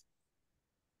nurses.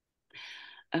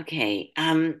 Okay,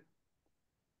 the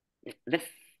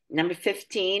number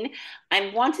 15,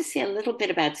 I want to say a little bit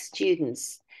about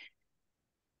students,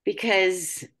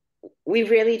 because we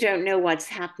really don't know what's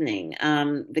happening.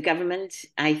 The government,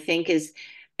 I think, is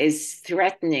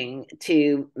threatening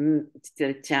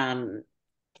that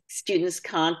students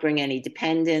can't bring any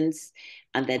dependents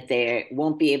and that they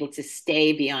won't be able to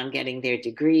stay beyond getting their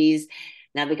degrees.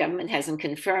 Now, the government hasn't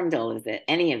confirmed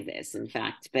any of this, in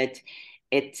fact, but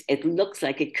it looks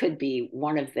like it could be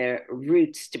one of their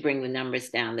routes to bring the numbers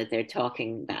down that they're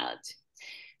talking about.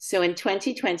 So in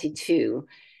 2022,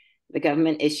 the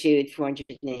government issued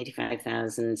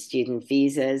 485,000 student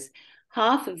visas.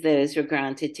 Half of those were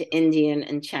granted to Indian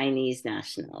and Chinese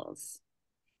nationals.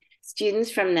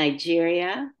 Students from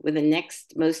Nigeria were the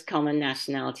next most common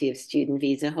nationality of student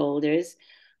visa holders,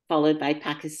 followed by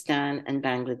Pakistan and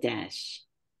Bangladesh.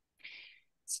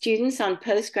 Students on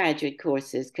postgraduate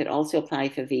courses could also apply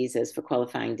for visas for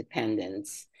qualifying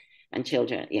dependents and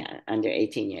children, under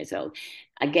 18 years old.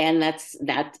 Again,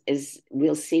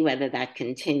 we'll see whether that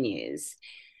continues.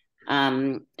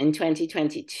 In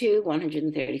 2022,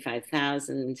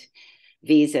 135,000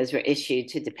 visas were issued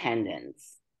to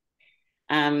dependents.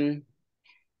 So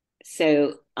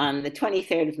on the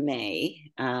 23rd of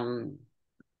May,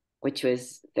 which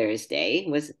was Thursday,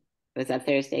 was that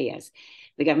Thursday? Yes.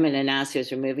 The government announced it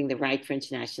was removing the right for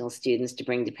international students to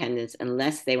bring dependents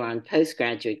unless they were on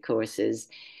postgraduate courses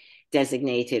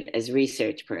designated as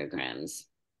research programs.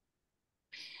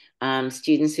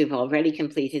 Students who've already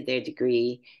completed their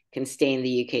degree can stay in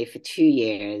the UK for 2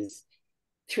 years,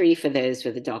 3 for those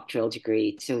with a doctoral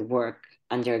degree to work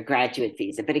under a graduate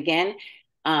visa. But again,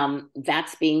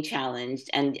 that's being challenged,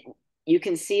 and you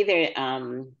can see there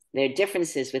are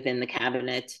differences within the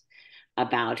cabinet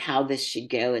about how this should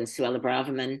go. And Suella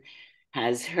Braverman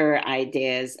has her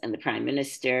ideas, and the Prime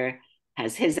Minister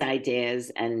has his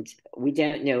ideas, and we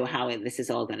don't know how this is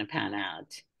all going to pan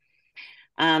out.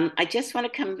 I just want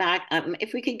to come back.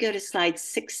 If we could go to slide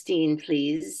 16,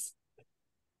 please.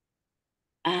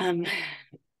 I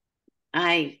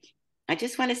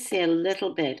just want to say a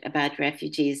little bit about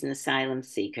refugees and asylum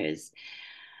seekers,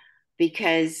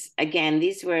 because again,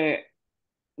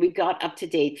 we got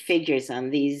up-to-date figures on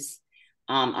these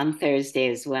on Thursday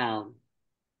as well.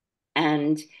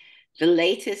 And the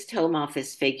latest Home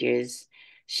Office figures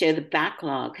show the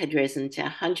backlog had risen to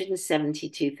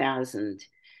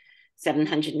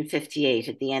 172,758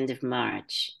 at the end of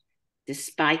March,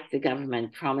 despite the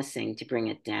government promising to bring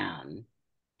it down.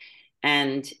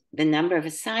 And the number of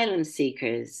asylum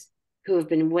seekers who have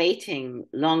been waiting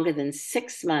longer than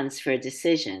 6 months for a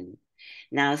decision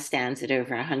now stands at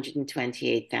over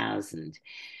 128,000.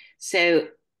 So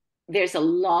there's a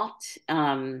lot,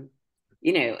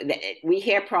 we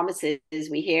hear promises,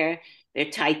 we hear they're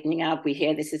tightening up, we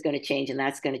hear this is going to change and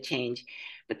that's going to change,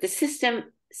 but the system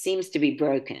seems to be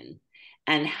broken.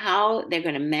 And how they're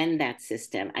going to mend that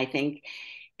system, I think,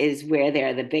 is where there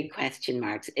are the big question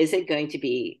marks. Is it going to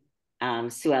be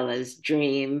Suella's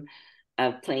dream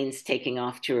of planes taking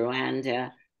off to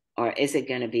Rwanda, or is it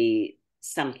going to be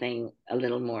something a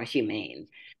little more humane?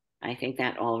 I think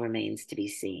that all remains to be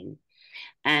seen.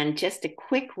 And just a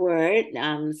quick word,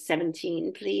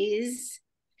 17, please,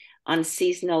 on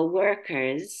seasonal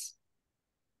workers.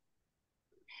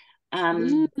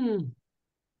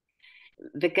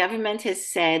 The government has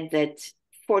said that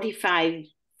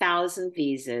 45,000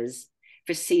 visas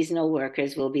for seasonal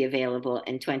workers will be available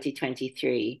in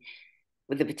 2023,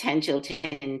 with the potential to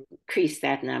increase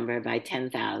that number by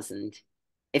 10,000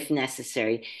 if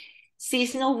necessary.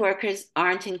 Seasonal workers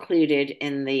aren't included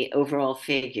in the overall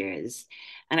figures.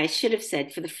 And I should have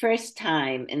said, for the first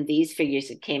time in these figures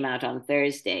that came out on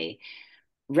Thursday,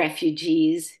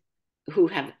 refugees who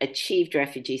have achieved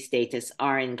refugee status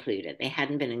are included. They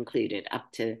hadn't been included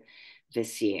up to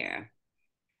this year.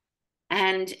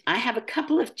 And I have a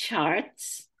couple of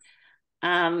charts.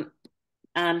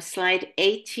 Slide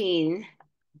 18.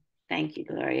 Thank you,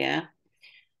 Gloria.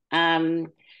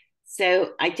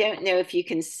 So I don't know if you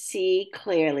can see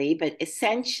clearly, but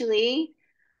essentially,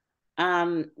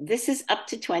 this is up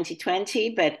to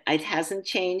 2020, but it hasn't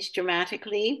changed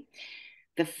dramatically.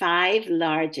 the 5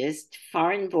 largest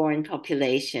foreign-born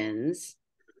populations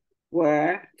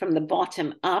were, from the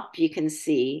bottom up, you can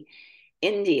see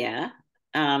India,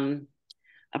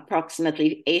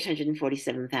 approximately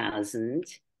 847,000,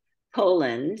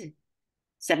 Poland,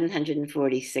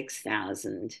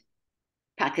 746,000,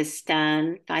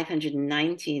 Pakistan,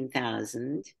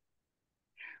 519,000,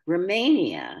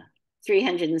 Romania,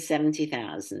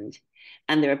 370,000,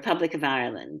 and the Republic of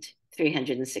Ireland,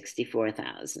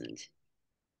 364,000.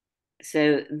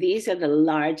 So these are the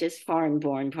largest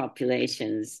foreign-born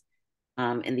populations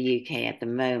in the UK at the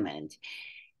moment.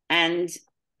 And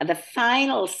the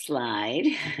final slide,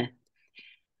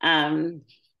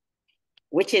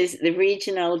 which is the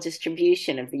regional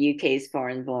distribution of the UK's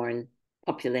foreign-born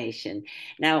population.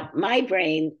 Now, my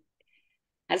brain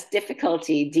has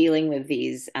difficulty dealing with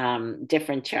these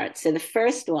different charts. So the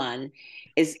first one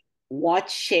is what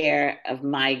share of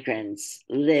migrants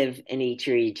live in each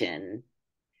region.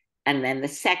 And then the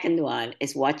second one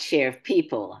is what share of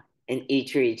people in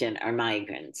each region are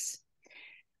migrants.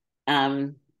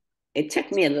 It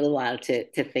took me a little while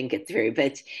to think it through,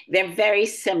 but they're very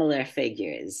similar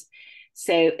figures.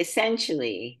 So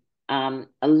essentially, a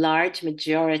large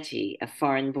majority of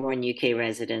foreign-born UK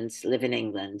residents live in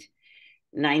England,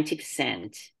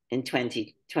 90% in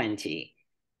 2020,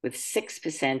 with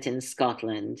 6% in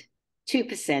Scotland,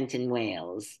 2% in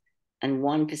Wales, and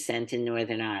 1% in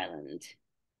Northern Ireland.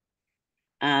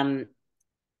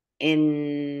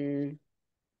 In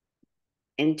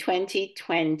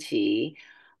 2020,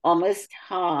 almost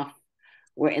half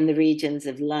were in the regions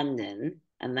of London,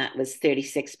 and that was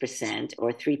 36%,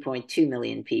 or 3.2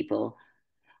 million people,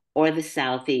 or the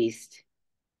Southeast,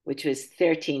 which was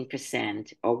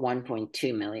 13%, or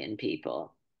 1.2 million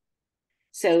people.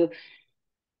 So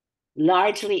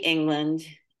largely England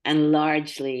and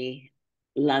largely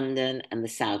London and the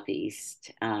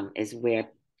Southeast is where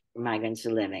migrants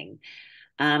are living.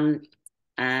 And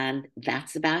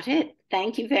that's about it.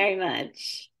 Thank you very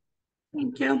much.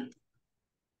 Thank you.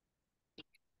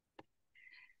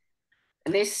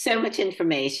 There's so much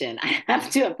information. I have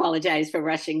to apologize for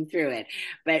rushing through it,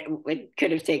 but it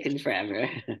could have taken forever.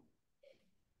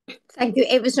 Thank you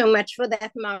ever so much for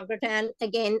that, Margaret. And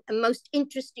again, a most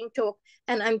interesting talk.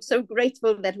 And I'm so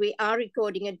grateful that we are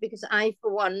recording it, because I,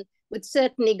 for one, would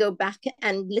certainly go back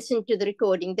and listen to the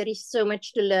recording. There is so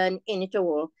much to learn in it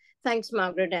all. Thanks,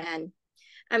 Margaret Ann.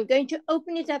 I'm going to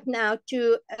open it up now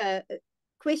to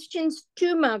questions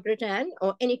to Margaret Ann,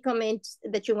 or any comments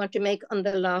that you want to make on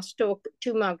the last talk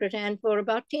to Margaret Ann for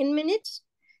about 10 minutes,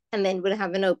 and then we'll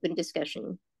have an open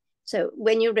discussion. So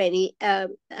when you're ready, a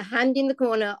hand in the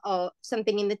corner or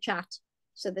something in the chat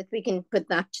so that we can put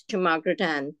that to Margaret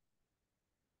Ann.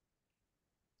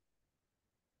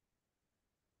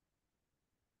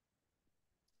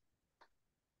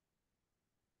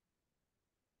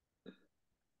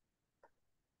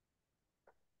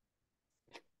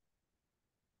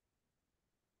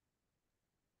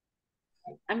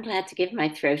 I'm glad to give my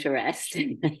throat a rest.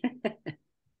 Can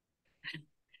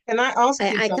I ask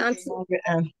you something, Margaret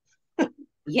Ann?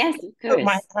 Yes, of course. Put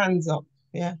my hands up.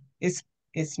 Yeah, it's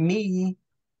me.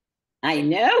 I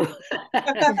know.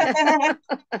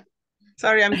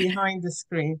 Sorry, I'm behind the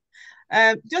screen.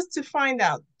 Just to find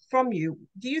out from you,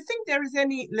 do you think there is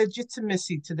any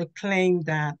legitimacy to the claim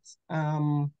that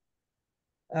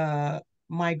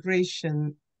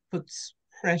migration puts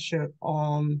pressure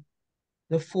on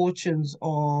the fortunes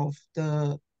of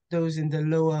those in the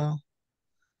lower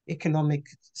economic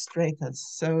stratus?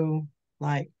 So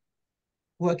like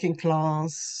working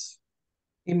class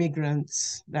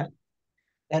immigrants, that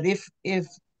if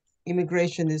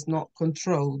immigration is not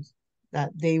controlled,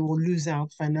 that they will lose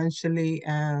out financially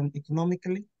and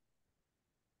economically?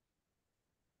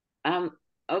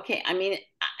 Okay, I mean,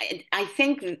 I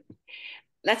think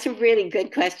that's a really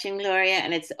good question, Gloria,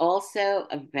 and it's also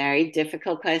a very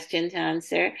difficult question to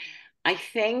answer. I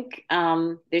think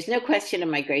there's no question of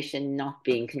migration not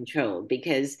being controlled,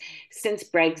 because since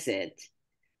Brexit,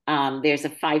 there's a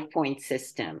 5-point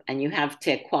system, and you have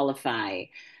to qualify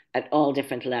at all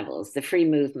different levels. The free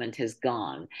movement has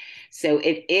gone. So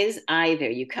it is either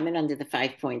you come in under the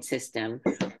 5-point system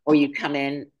or you come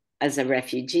in as a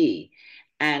refugee.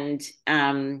 And,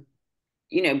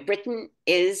 you know, Britain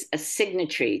is a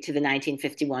signatory to the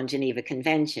 1951 Geneva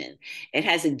Convention. It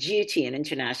has a duty in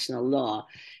international law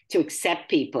to accept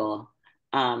people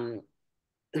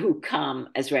who come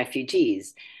as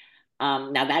refugees.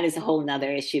 Now, that is a whole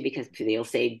nother issue, because they'll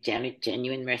say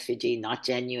genuine refugee, not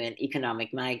genuine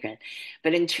economic migrant.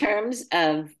 But in terms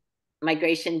of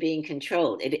migration being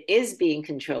controlled, it is being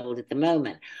controlled at the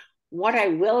moment. What I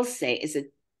will say is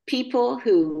that people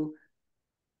who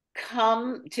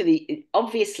come to the,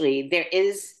 obviously there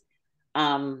is,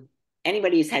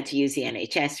 anybody who's had to use the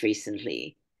NHS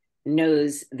recently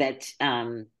knows that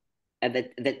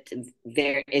that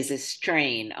there is a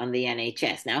strain on the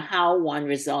NHS. Now, how one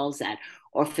resolves that,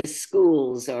 or for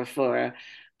schools or for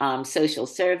social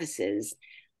services,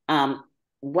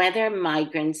 whether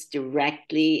migrants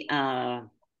directly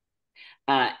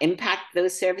impact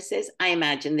those services, I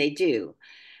imagine they do.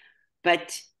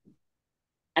 But,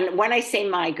 and when I say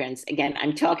migrants, again,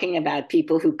 I'm talking about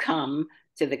people who come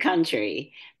to the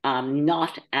country,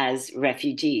 not as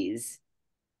refugees.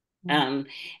 And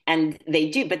they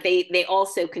do, but they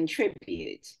also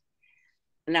contribute.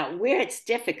 Now, where it's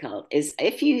difficult is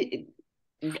if you,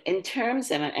 in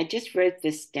terms of, I just wrote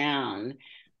this down,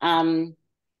 in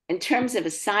terms of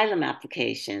asylum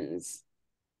applications,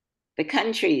 the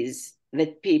countries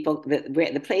that people,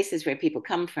 the places where people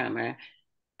come from are,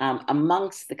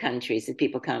 amongst the countries that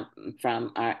people come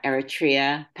from are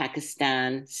Eritrea,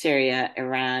 Pakistan, Syria,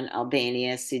 Iran,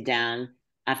 Albania, Sudan,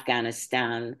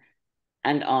 Afghanistan,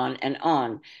 and on and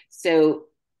on. So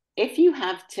if you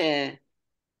have to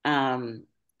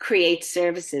create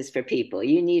services for people,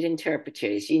 you need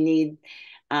interpreters, you need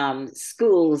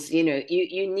schools, you know,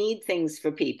 you need things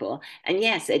for people. And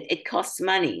yes, it costs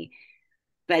money,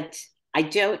 but I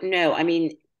don't know. I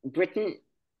mean, Britain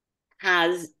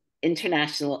has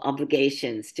international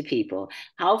obligations to people.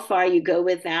 How far you go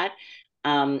with that?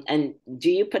 And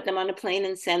do you put them on a plane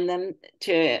and send them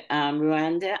to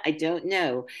Rwanda? I don't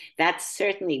know. That's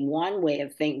certainly one way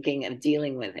of thinking of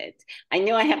dealing with it. I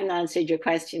know I haven't answered your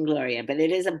question, Gloria, but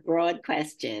it is a broad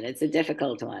question. It's a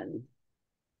difficult one.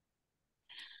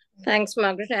 Thanks,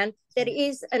 Margaret Ann. There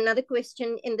is another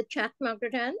question in the chat,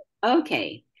 Margaret Ann.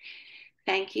 Okay.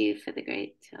 Thank you for the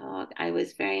great talk. I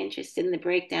was very interested in the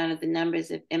breakdown of the numbers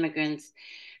of immigrants,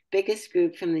 biggest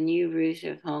group from the new route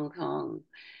of Hong Kong,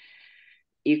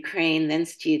 Ukraine, then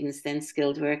students, then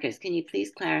skilled workers. Can you please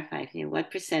clarify for me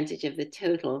what percentage of the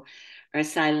total are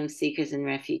asylum seekers and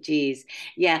refugees?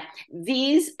 Yeah,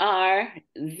 these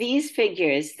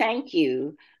figures, thank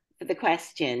you for the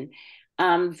question.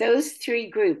 Those three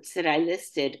groups that I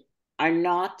listed are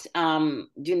not,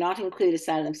 do not include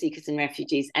asylum seekers and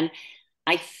refugees. And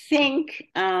I think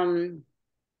I'm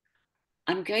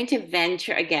going to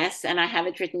venture a guess, and I have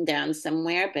it written down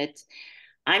somewhere, but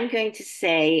I'm going to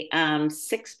say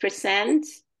 6%.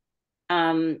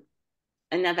 And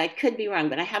now that could be wrong,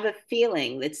 but I have a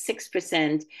feeling that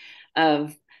 6%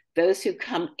 of those who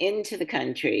come into the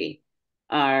country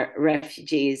are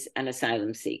refugees and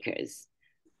asylum seekers.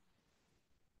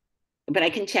 But I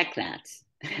can check that.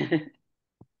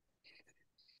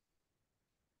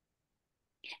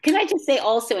 Can I just say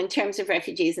also, in terms of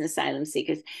refugees and asylum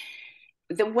seekers,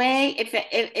 the way,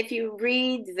 if you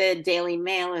read the Daily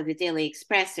Mail or the Daily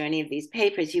Express or any of these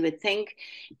papers, you would think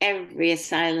every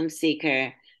asylum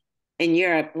seeker in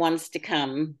Europe wants to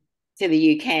come to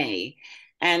the UK.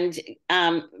 And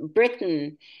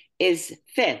Britain is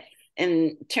 5th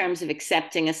in terms of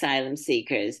accepting asylum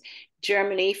seekers.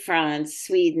 Germany, France,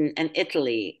 Sweden, and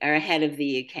Italy are ahead of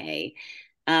the UK.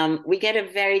 We get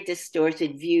a very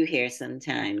distorted view here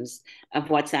sometimes of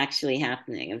what's actually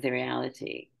happening, of the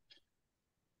reality.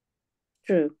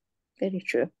 True, very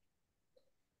true.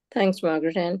 Thanks,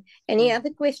 Margaret Ann. Any other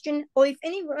question? Or if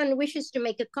anyone wishes to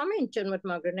make a comment on what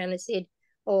Margaret Ann has said,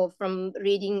 or from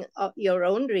reading your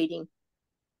own reading.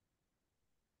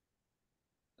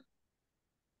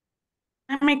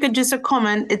 I make just a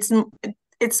comment.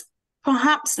 It's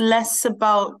perhaps less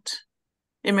about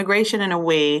immigration in a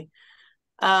way.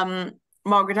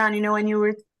 Margaret Ann, you know, when you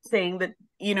were saying that,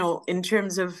 you know, in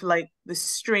terms of like the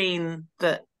strain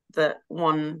that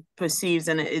one perceives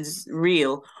and it is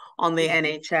real on the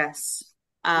NHS.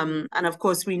 And of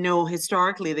course, we know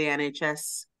historically the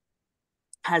NHS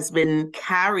has been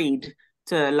carried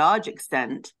to a large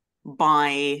extent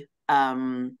by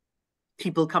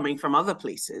people coming from other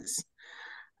places.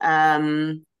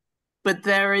 But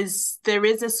there is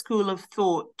a school of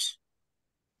thought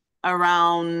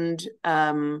around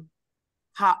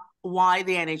why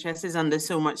the NHS is under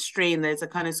so much strain. There's a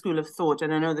kind of school of thought,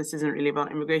 and I know this isn't really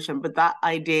about immigration, but that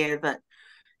idea that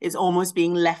is almost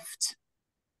being left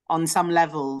on some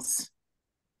levels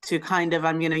to kind of,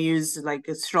 I'm going to use like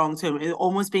a strong term,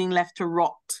 almost being left to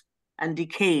rot and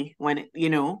decay when it, you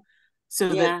know, so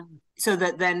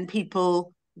that then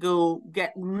people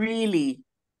get really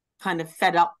kind of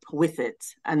fed up with it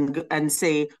and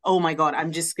say, oh my God,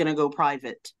 I'm just going to go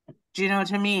private. Do you know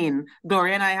what I mean?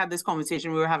 Gloria and I had this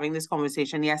conversation. We were having this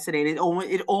conversation yesterday. And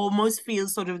it almost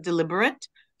feels sort of deliberate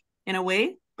in a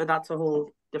way, but that's a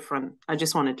whole different. I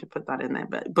just wanted to put that in there.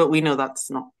 But we know that's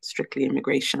not strictly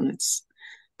immigration.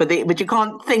 but you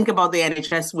can't think about the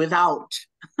NHS without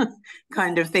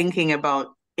kind of thinking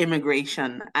about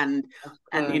immigration and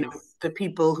you know, the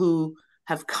people who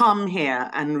have come here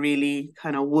and really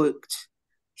kind of worked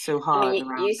so hard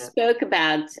around you it. spoke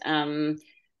about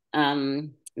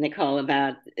Nicole,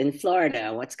 about in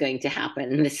Florida, what's going to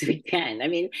happen this weekend. I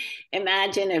mean,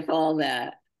 imagine if all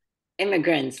the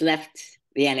immigrants left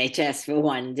the NHS for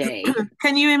one day.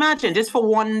 Can you imagine, just for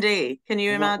one day? Can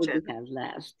you imagine what would have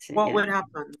left? What would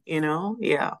happen? You know,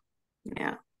 yeah.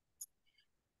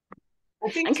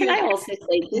 And can I also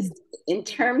say, just in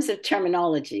terms of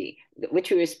terminology, which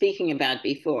we were speaking about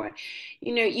before,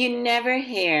 you know, you never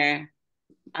hear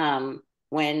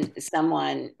when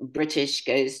someone British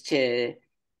goes to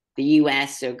the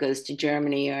US or goes to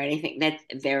Germany or anything, that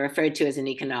they're referred to as an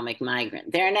economic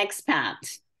migrant. They're an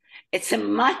expat. It's a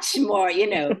much more, you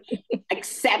know,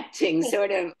 accepting,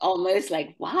 sort of almost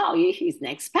like, wow, he's an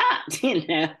expat, you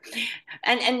know.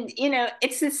 And you know,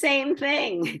 it's the same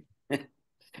thing.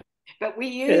 But we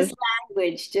use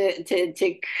language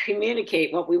to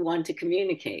communicate what we want to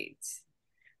communicate.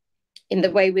 In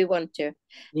the way we want to.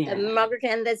 Yeah. Margaret,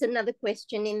 and there's another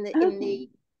question in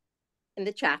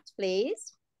the chat,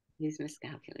 please. Use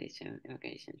miscalculation of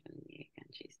immigration from the EU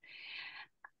countries.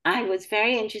 I was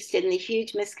very interested in the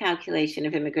huge miscalculation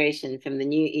of immigration from the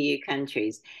new EU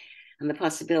countries and the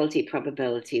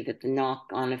probability that the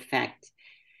knock-on effect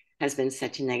has been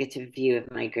such a negative view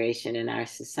of migration in our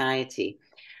society.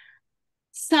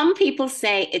 Some people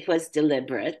say it was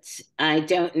deliberate. I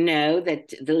don't know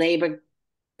that the Labour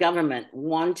government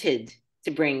wanted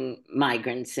to bring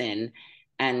migrants in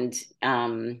and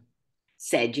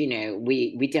said, you know,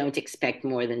 we don't expect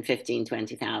more than 15,000,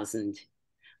 20,000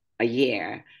 a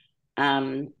year.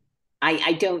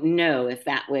 I don't know if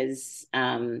that was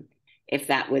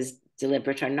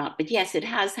deliberate or not, but yes, it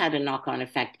has had a knock-on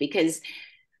effect, because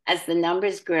as the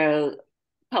numbers grow,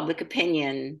 public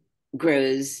opinion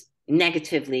grows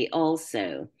negatively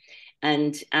also.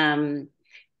 And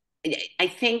I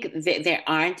think that there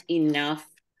aren't enough,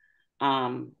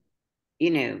 you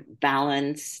know,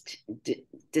 balanced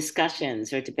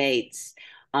discussions or debates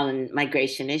on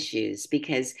migration issues,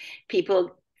 because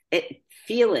people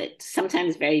feel it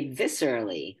sometimes very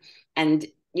viscerally, and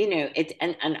you know,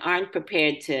 and aren't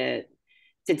prepared to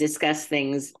discuss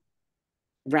things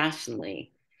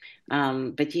rationally.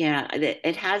 But yeah,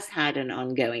 it has had an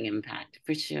ongoing impact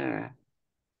for sure.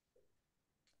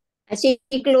 I see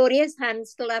Gloria's hand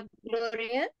still up,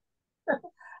 Gloria.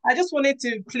 I just wanted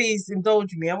to, please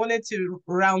indulge me. I wanted to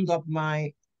round up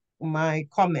my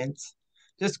comments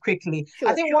just quickly. Sure,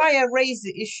 I think why I raised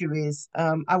the issue is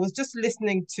I was just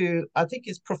listening to, I think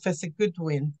it's Professor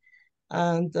Goodwin,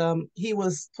 and he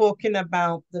was talking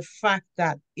about the fact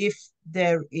that if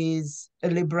there is a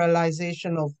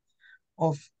liberalization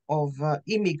of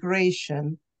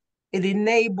immigration, it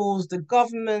enables the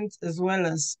government as well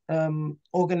as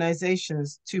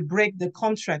organizations to break the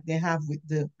contract they have with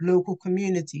the local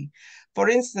community. For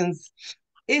instance,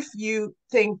 if you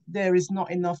think there is not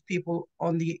enough people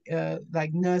on the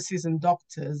like nurses and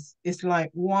doctors, it's like,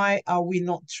 why are we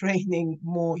not training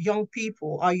more young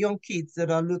people, our young kids that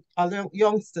are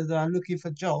youngsters that are looking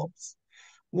for jobs?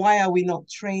 Why are we not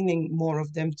training more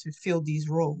of them to fill these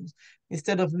roles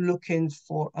instead of looking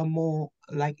for a more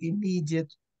like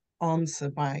immediate answer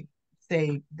by,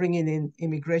 say, bringing in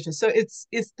immigration? So it's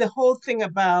the whole thing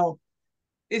about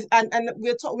and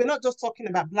we're not just talking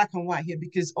about black and white here,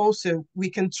 because also we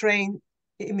can train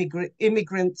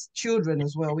immigrant children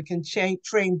as well. We can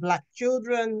train black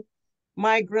children,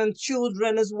 migrant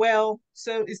children as well.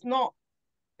 So it's not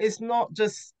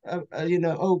just you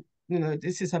know, oh, you know,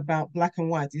 this is about black and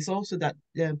white. It's also that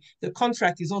the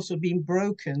contract is also being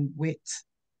broken with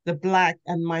the black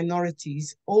and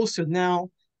minorities also now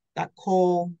that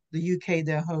call the UK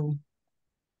their home.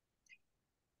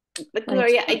 But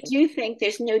Gloria, I do think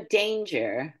there's no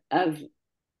danger of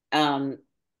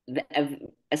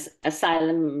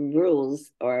asylum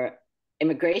rules or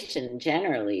immigration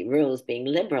generally rules being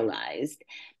liberalized.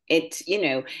 It's, you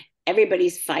know,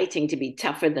 everybody's fighting to be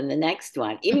tougher than the next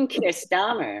one. Even Keir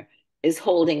Starmer is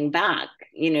holding back.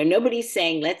 You know, nobody's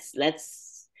saying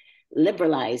let's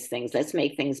liberalize things, let's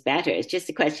make things better. It's just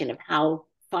a question of how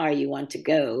far you want to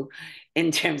go in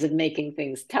terms of making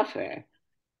things tougher.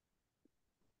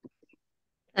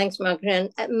 Thanks,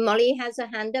 Margaret. Molly has a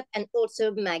hand up, and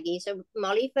also Maggie. So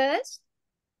Molly first.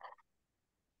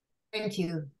 Thank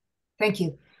you. Thank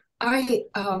you.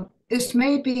 This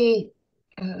may be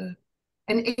an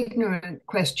ignorant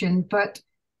question, but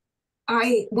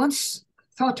I once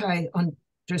thought I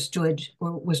understood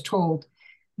or was told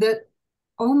that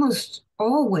almost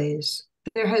always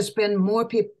there has been more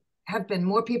people have been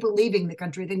more people leaving the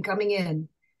country than coming in.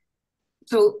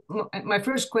 So my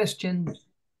first question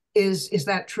is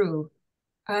that true?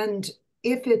 And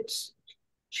if it's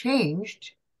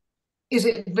changed, is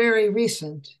it very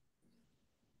recent?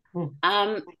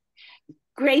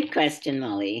 Great question,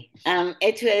 Molly.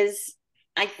 It was,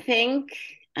 I think,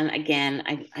 and again,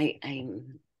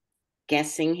 I'm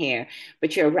guessing here,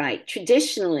 but you're right.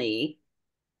 Traditionally,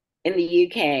 in the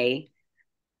UK,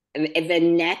 the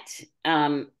net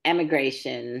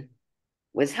emigration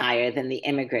was higher than the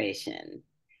immigration.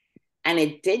 And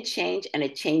it did change, and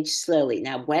it changed slowly.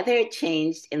 Now, whether it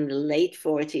changed in the late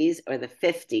 40s or the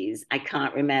 50s, I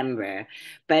can't remember,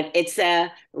 but it's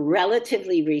a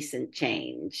relatively recent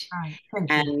change.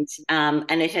 And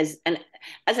it has, and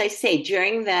as I say,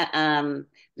 during the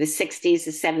 60s,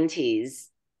 the 70s,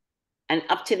 and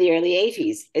up to the early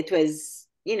 80s, it was,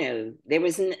 you know, it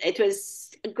was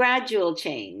a gradual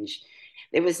change.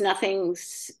 There was nothing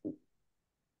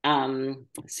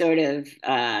sort of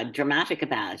dramatic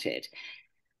about it.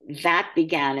 That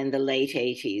began in the late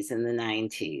 80s and the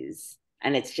 90s,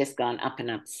 and it's just gone up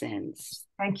and up since.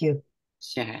 Thank you.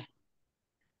 Sure.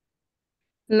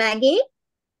 Maggie?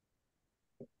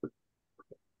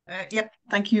 Yep,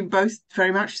 thank you both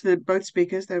very much. Both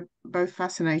speakers, they're both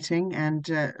fascinating, and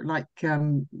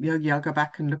Yogi, I'll go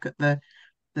back and look at the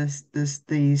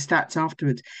stats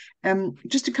afterwards.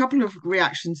 Just a couple of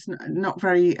reactions, not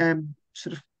very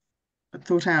sort of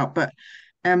thought out, but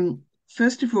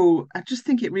first of all, I just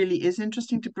think it really is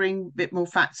interesting to bring a bit more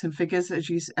facts and figures,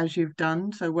 as you've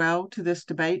done so well, to this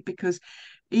debate, because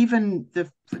even the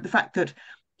fact that,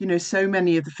 you know, so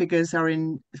many of the figures are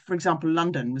in, for example,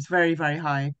 London was very, very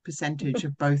high percentage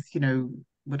of both, you know,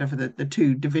 whatever the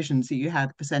two divisions that you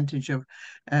had, percentage of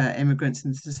immigrants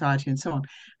in society and so on.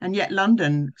 And yet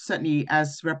London, certainly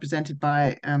as represented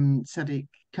by Sadiq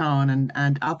Khan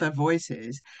and other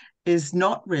voices, is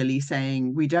not really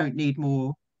saying we don't need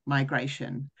more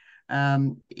migration.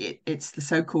 It's the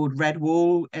so-called red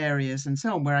wall areas and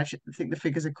so on, where I think the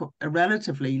figures are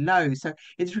relatively low. So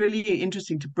it's really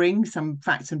interesting to bring some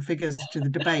facts and figures to the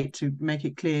debate to make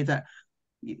it clear that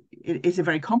it is a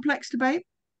very complex debate,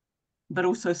 but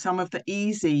also some of the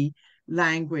easy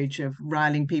language of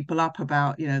riling people up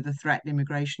about, you know, the threat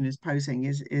immigration is posing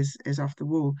is off the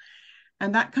wall.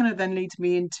 And that kind of then leads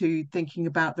me into thinking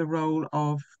about the role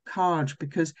of CARD,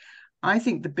 because I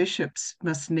think the bishops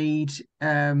must need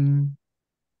some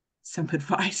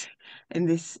advice in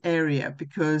this area,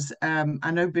 because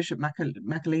I know Bishop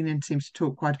McAleenan seems to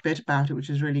talk quite a bit about it,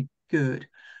 which is really good.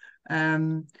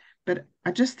 But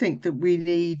I just think that we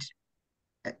need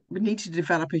to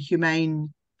develop a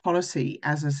humane policy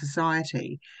as a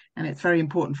society, and it's very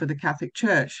important for the Catholic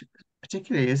Church,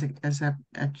 particularly as a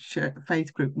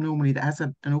faith group normally that has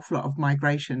an awful lot of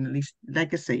migration, at least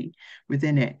legacy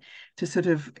within it, to sort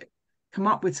of come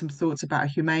up with some thoughts about a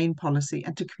humane policy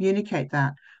and to communicate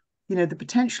that, you know, the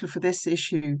potential for this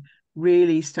issue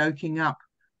really stoking up,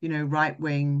 you know,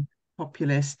 right-wing,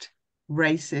 populist,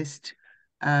 racist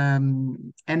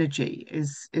energy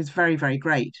is very, very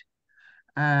great.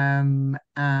 And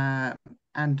particularly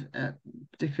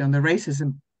on the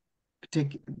racism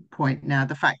point now,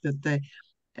 the fact that the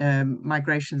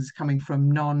migrations coming from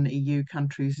non-EU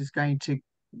countries is going to,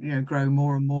 you know, grow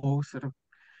more and more sort of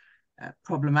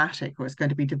problematic, or it's going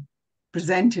to be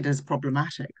presented as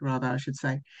problematic, rather, I should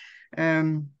say.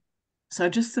 So I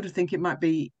just sort of think it might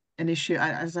be an issue.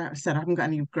 As I said, I haven't got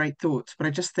any great thoughts, but I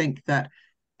just think that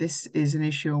this is an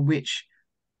issue on which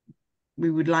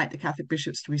we would like the Catholic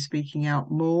bishops to be speaking out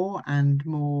more and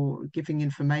more, giving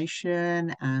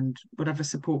information and whatever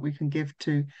support we can give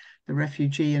to the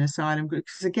refugee and asylum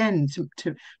groups. Because again,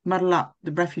 to muddle up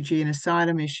the refugee and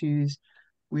asylum issues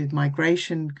with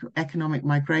migration, economic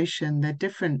migration, they're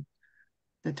different.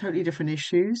 They're totally different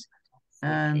issues.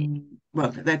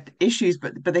 Well, they're issues,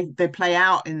 but they play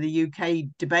out in the UK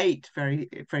debate very,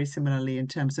 very similarly in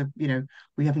terms of, you know,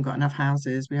 we haven't got enough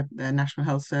houses. We have the National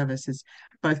Health Service is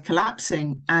both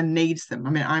collapsing and needs them. I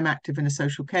mean, I'm active in a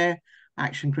social care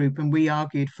action group, and we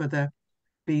argued for the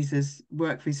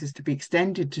work visas to be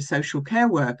extended to social care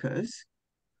workers,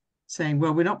 saying,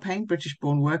 well, we're not paying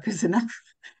British-born workers enough.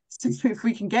 So if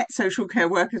we can get social care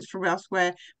workers from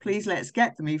elsewhere, please let's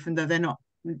get them, even though they're not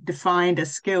defined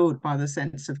as skilled by the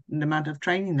sense of the amount of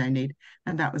training they need.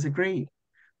 And that was agreed.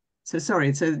 So sorry,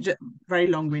 it's very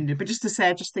long-winded, but just to say,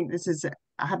 I just think this is,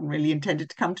 I hadn't really intended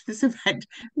to come to this event.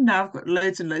 Now I've got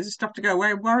loads and loads of stuff to go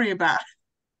away and worry about.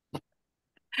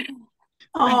 Thank you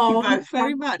both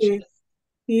very much.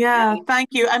 Yeah, thank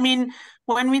you. I mean,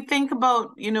 when we think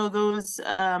about, you know, those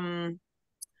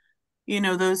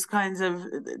kinds of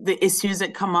the issues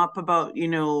that come up about, you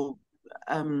know,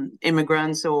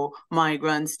 immigrants or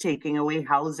migrants taking away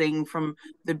housing from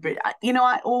the, you know,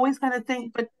 I always kind of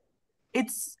think, but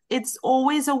it's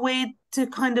always a way to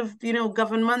kind of, you know,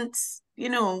 governments, you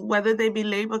know, whether they be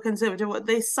Labour, Conservative,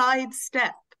 they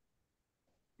sidestep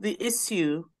the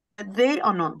issue that they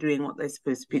are not doing what they're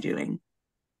supposed to be doing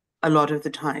a lot of the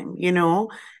time, you know.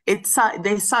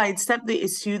 They sidestep the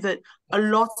issue that a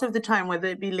lot of the time, whether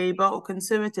it be Labour or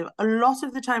Conservative, a lot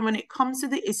of the time when it comes to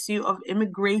the issue of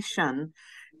immigration,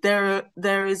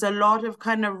 there is a lot of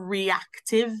kind of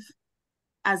reactive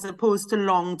as opposed to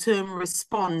long-term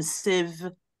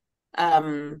responsive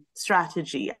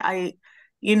strategy.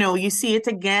 You know, you see it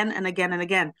again and again and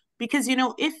again, because, you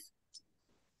know,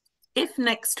 if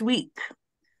next week,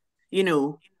 you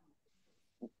know,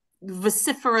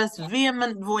 vociferous,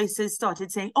 vehement voices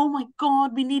started saying, "Oh my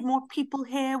God, we need more people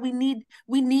here. We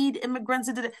need immigrants."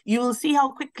 You will see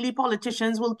how quickly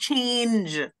politicians will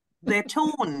change their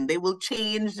tone. They will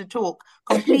change the talk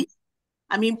completely.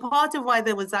 I mean, part of why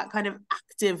there was that kind of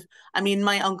active, I mean,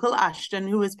 my uncle Ashton,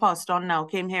 who has passed on now,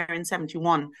 came here in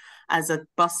 71 as a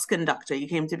bus conductor. He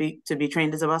came to be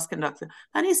trained as a bus conductor.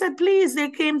 And he said, please, they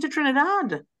came to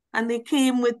Trinidad. And they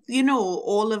came with, you know,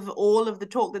 all of the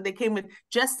talk that they came with,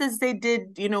 just as they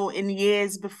did, you know, in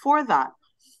years before that.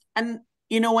 And,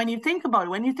 you know, when you think about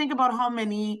how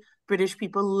many British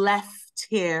people left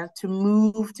here to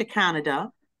move to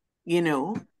Canada, you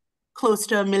know, close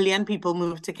to 1 million people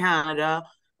moved to Canada,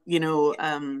 you know,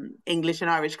 English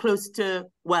and Irish, close to,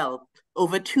 well,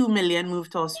 over 2 million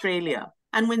moved to Australia.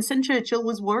 And Winston Churchill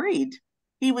was worried.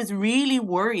 He was really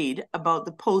worried about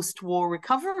the post-war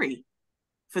recovery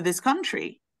for this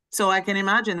country. So I can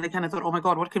imagine they kind of thought, oh my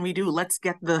God, what can we do? Let's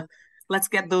get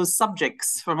those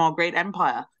subjects from our great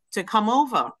empire to come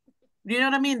over. You know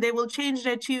what I mean? They will change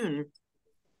their tune.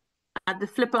 At the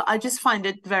flipper, I just find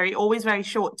it always very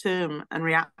short term and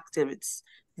reactive. It's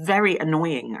very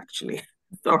annoying, actually.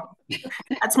 So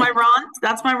that's my rant.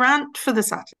 That's my rant for the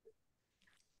Saturday.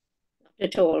 Not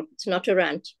at all. It's not a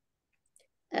rant.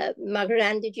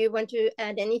 Margaret, did you want to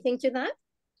add anything to that?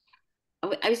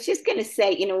 I was just going to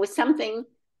say, you know, with something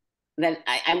that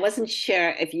I wasn't sure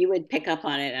if you would pick up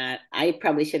on it. I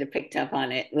probably should have picked up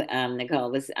on it, Nicole,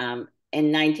 was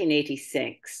in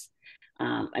 1986.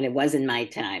 And it wasn't my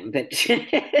time, but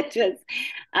it was,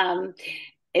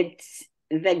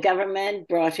 the government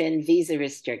brought in visa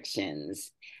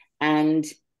restrictions, and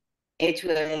it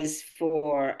was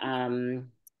for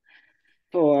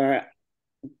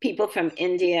people from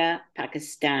India,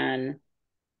 Pakistan,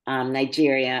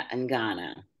 Nigeria, and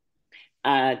Ghana.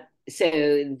 So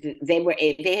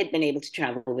they had been able to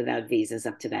travel without visas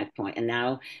up to that point, and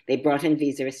now they brought in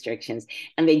visa restrictions,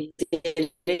 and they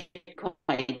did it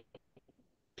quite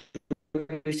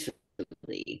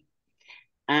brutally.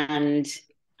 And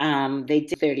they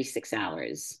did 36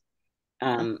 hours.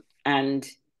 And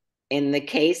in the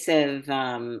case of,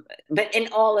 but in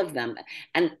all of them,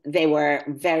 and they were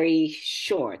very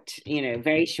short, you know,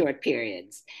 very short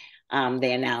periods.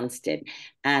 They announced it.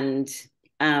 And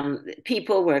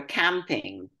people were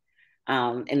camping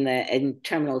in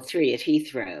Terminal 3 at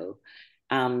Heathrow,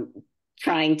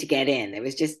 trying to get in. There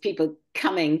was just people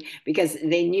coming because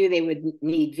they knew they would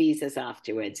need visas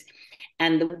afterwards.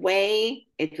 And the way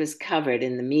it was covered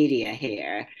in the media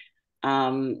here,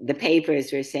 the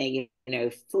papers were saying, you know,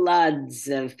 floods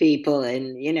of people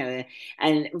and, you know,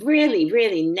 and really,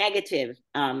 really negative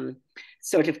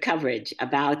sort of coverage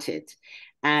about it.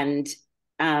 And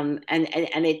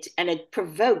it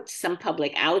provoked some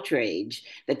public outrage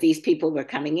that these people were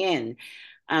coming in.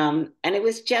 And it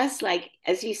was just like,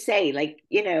 as you say, like,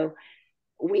 you know,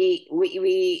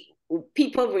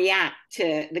 people react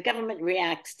to, the government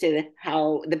reacts to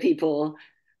how the people,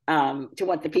 to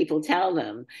what the people tell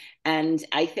them. And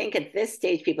I think at this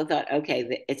stage, people thought,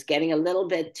 okay, it's getting a little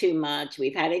bit too much.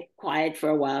 We've had it quiet for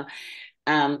a while.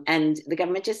 And the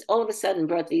government just all of a sudden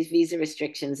brought these visa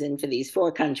restrictions in for these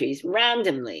 4 countries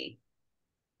randomly.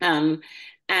 And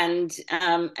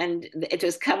it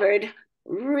was covered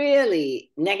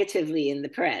really negatively in the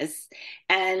press,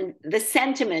 and the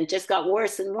sentiment just got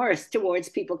worse and worse towards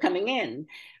people coming in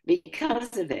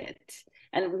because of it.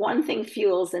 And one thing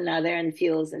fuels another and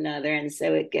fuels another, and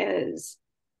so it goes.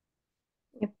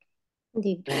 Yep.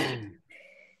 Indeed.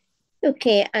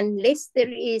 Okay, unless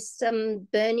there is some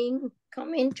burning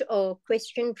comment or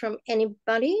question from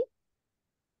anybody,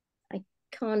 I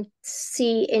can't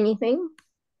see anything.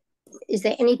 Is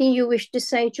there anything you wish to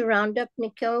say to round up,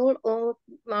 Nicole or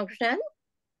Margaret?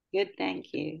 Good,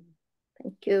 thank you.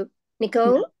 Thank you.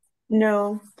 Nicole?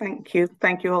 No, thank you.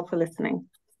 Thank you all for listening.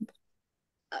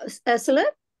 Ursula?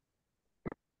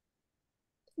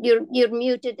 You're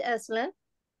muted, Ursula.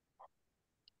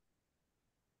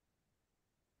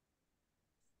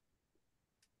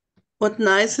 What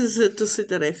nice is it to see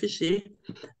the refugee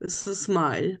with a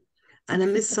smile. And I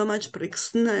miss so much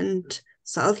Brixton and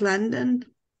South London.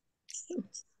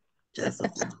 Just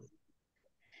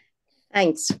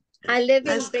Thanks. I live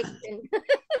in nice. Brixton.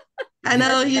 I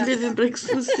know you live in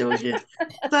Brixton still. So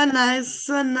nice,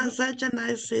 such a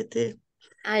nice city.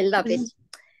 I love it.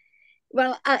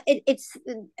 Well,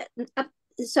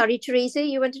 sorry, Teresa,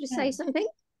 you wanted to say something?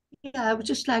 Yeah, I would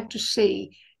just like to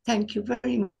say thank you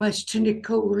very much to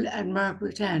Nicole and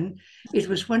Margaret Ann. It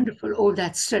was wonderful, all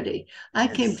that study. I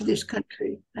came to this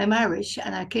country, I'm Irish,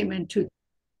 and I came in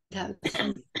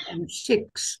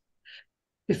 2006.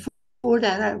 Before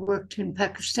that, I worked in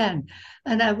Pakistan,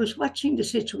 and I was watching the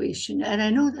situation, and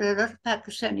I know that a lot of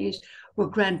Pakistanis were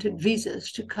granted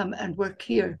visas to come and work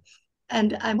here.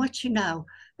 And I'm watching now,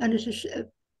 and it is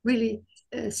really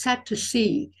sad to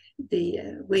see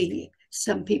the way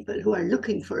some people who are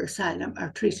looking for asylum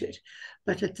are treated.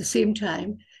 But at the same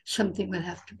time, something will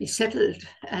have to be settled,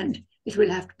 and it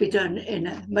will have to be done in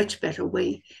a much better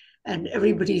way. And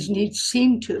everybody's needs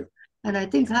seem to. And I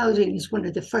think housing is one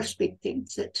of the first big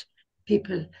things that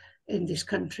people in this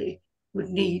country would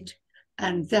need,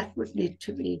 and that would need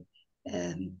to be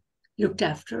looked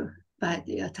after by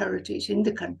the authorities in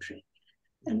the country.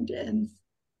 And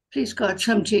please God,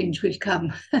 some change will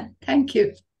come. Thank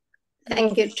you.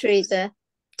 Thank you, Teresa.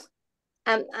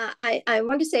 I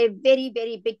want to say a very,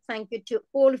 very big thank you to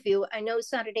all of you. I know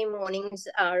Saturday mornings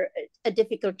are a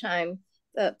difficult time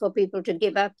for people to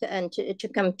give up and to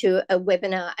come to a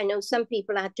webinar. I know some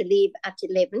people had to leave at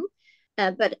 11,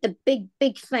 but a big,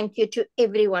 big thank you to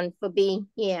everyone for being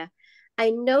here. I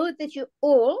know that you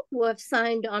all who have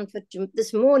signed on for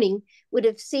this morning would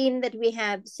have seen that we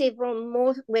have several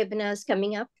more webinars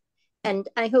coming up, and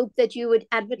I hope that you would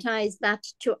advertise that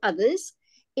to others.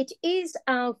 It is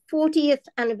our 40th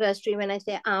anniversary. When I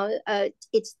say our,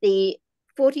 it's the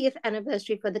 40th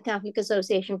anniversary for the Catholic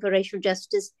Association for Racial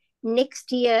Justice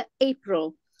next year,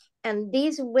 April. And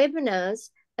these webinars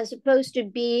are supposed to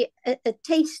be a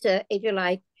taster, if you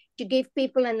like, to give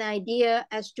people an idea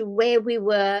as to where we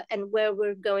were and where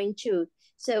we're going to.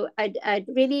 So I'd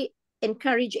really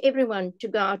encourage everyone to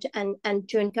go out and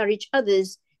to encourage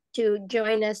others to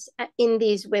join us in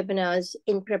these webinars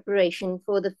in preparation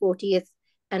for the 40th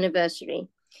anniversary.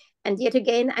 And yet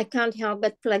again, I can't help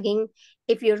but plugging,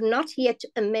 if you're not yet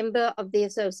a member of the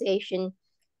association,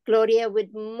 Gloria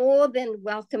would more than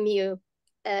welcome you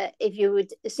if you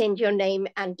would send your name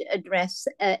and address,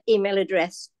 email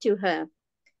address to her.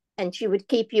 And she would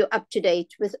keep you up to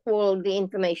date with all the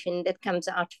information that comes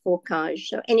out for CAJ.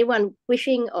 So anyone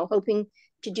wishing or hoping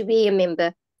to be a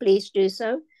member, please do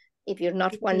so if you're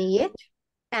not one yet.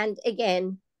 And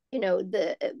again, you know,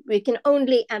 we can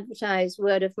only advertise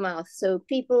word of mouth. So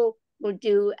people will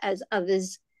do as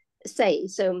others say.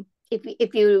 So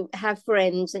if you have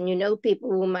friends and you know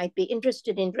people who might be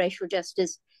interested in racial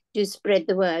justice, do spread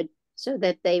the word so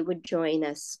that they would join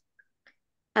us.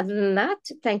 Other than that,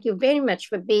 thank you very much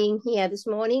for being here this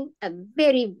morning. A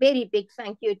very, very big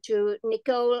thank you to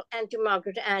Nicole and to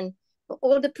Margaret Ann for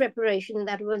all the preparation.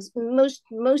 That was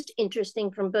most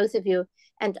interesting from both of you.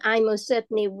 And I most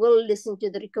certainly will listen to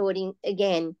the recording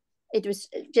again. It was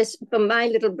just, for my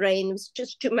little brain, it was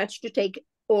just too much to take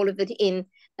all of it in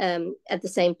at the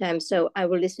same time. So I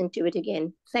will listen to it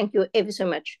again. Thank you ever so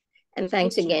much. And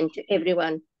thanks again to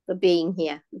everyone for being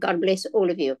here. God bless all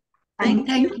of you. Thank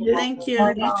you. Thank you.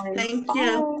 Thank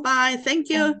you. Bye. Thank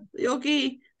you,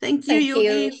 Yogi. Thank you,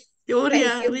 Yogi.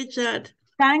 Gloria, Richard.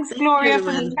 Thanks, Gloria.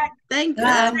 Thank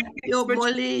you,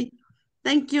 Molly.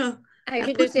 Thank you. I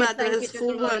should have said thank you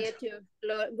to Gloria too.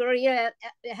 Gloria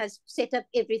has set up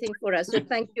everything for us. So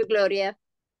thank you, Gloria.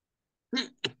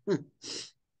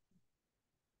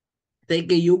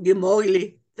 Thank you, Yogi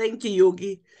Molly. Thank you,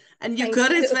 Yogi. And your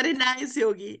curry is very nice,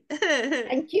 Yogi.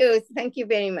 Thank you. Thank you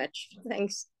very much.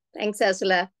 Thanks. Thanks,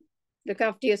 Ursula. Look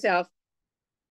after yourself.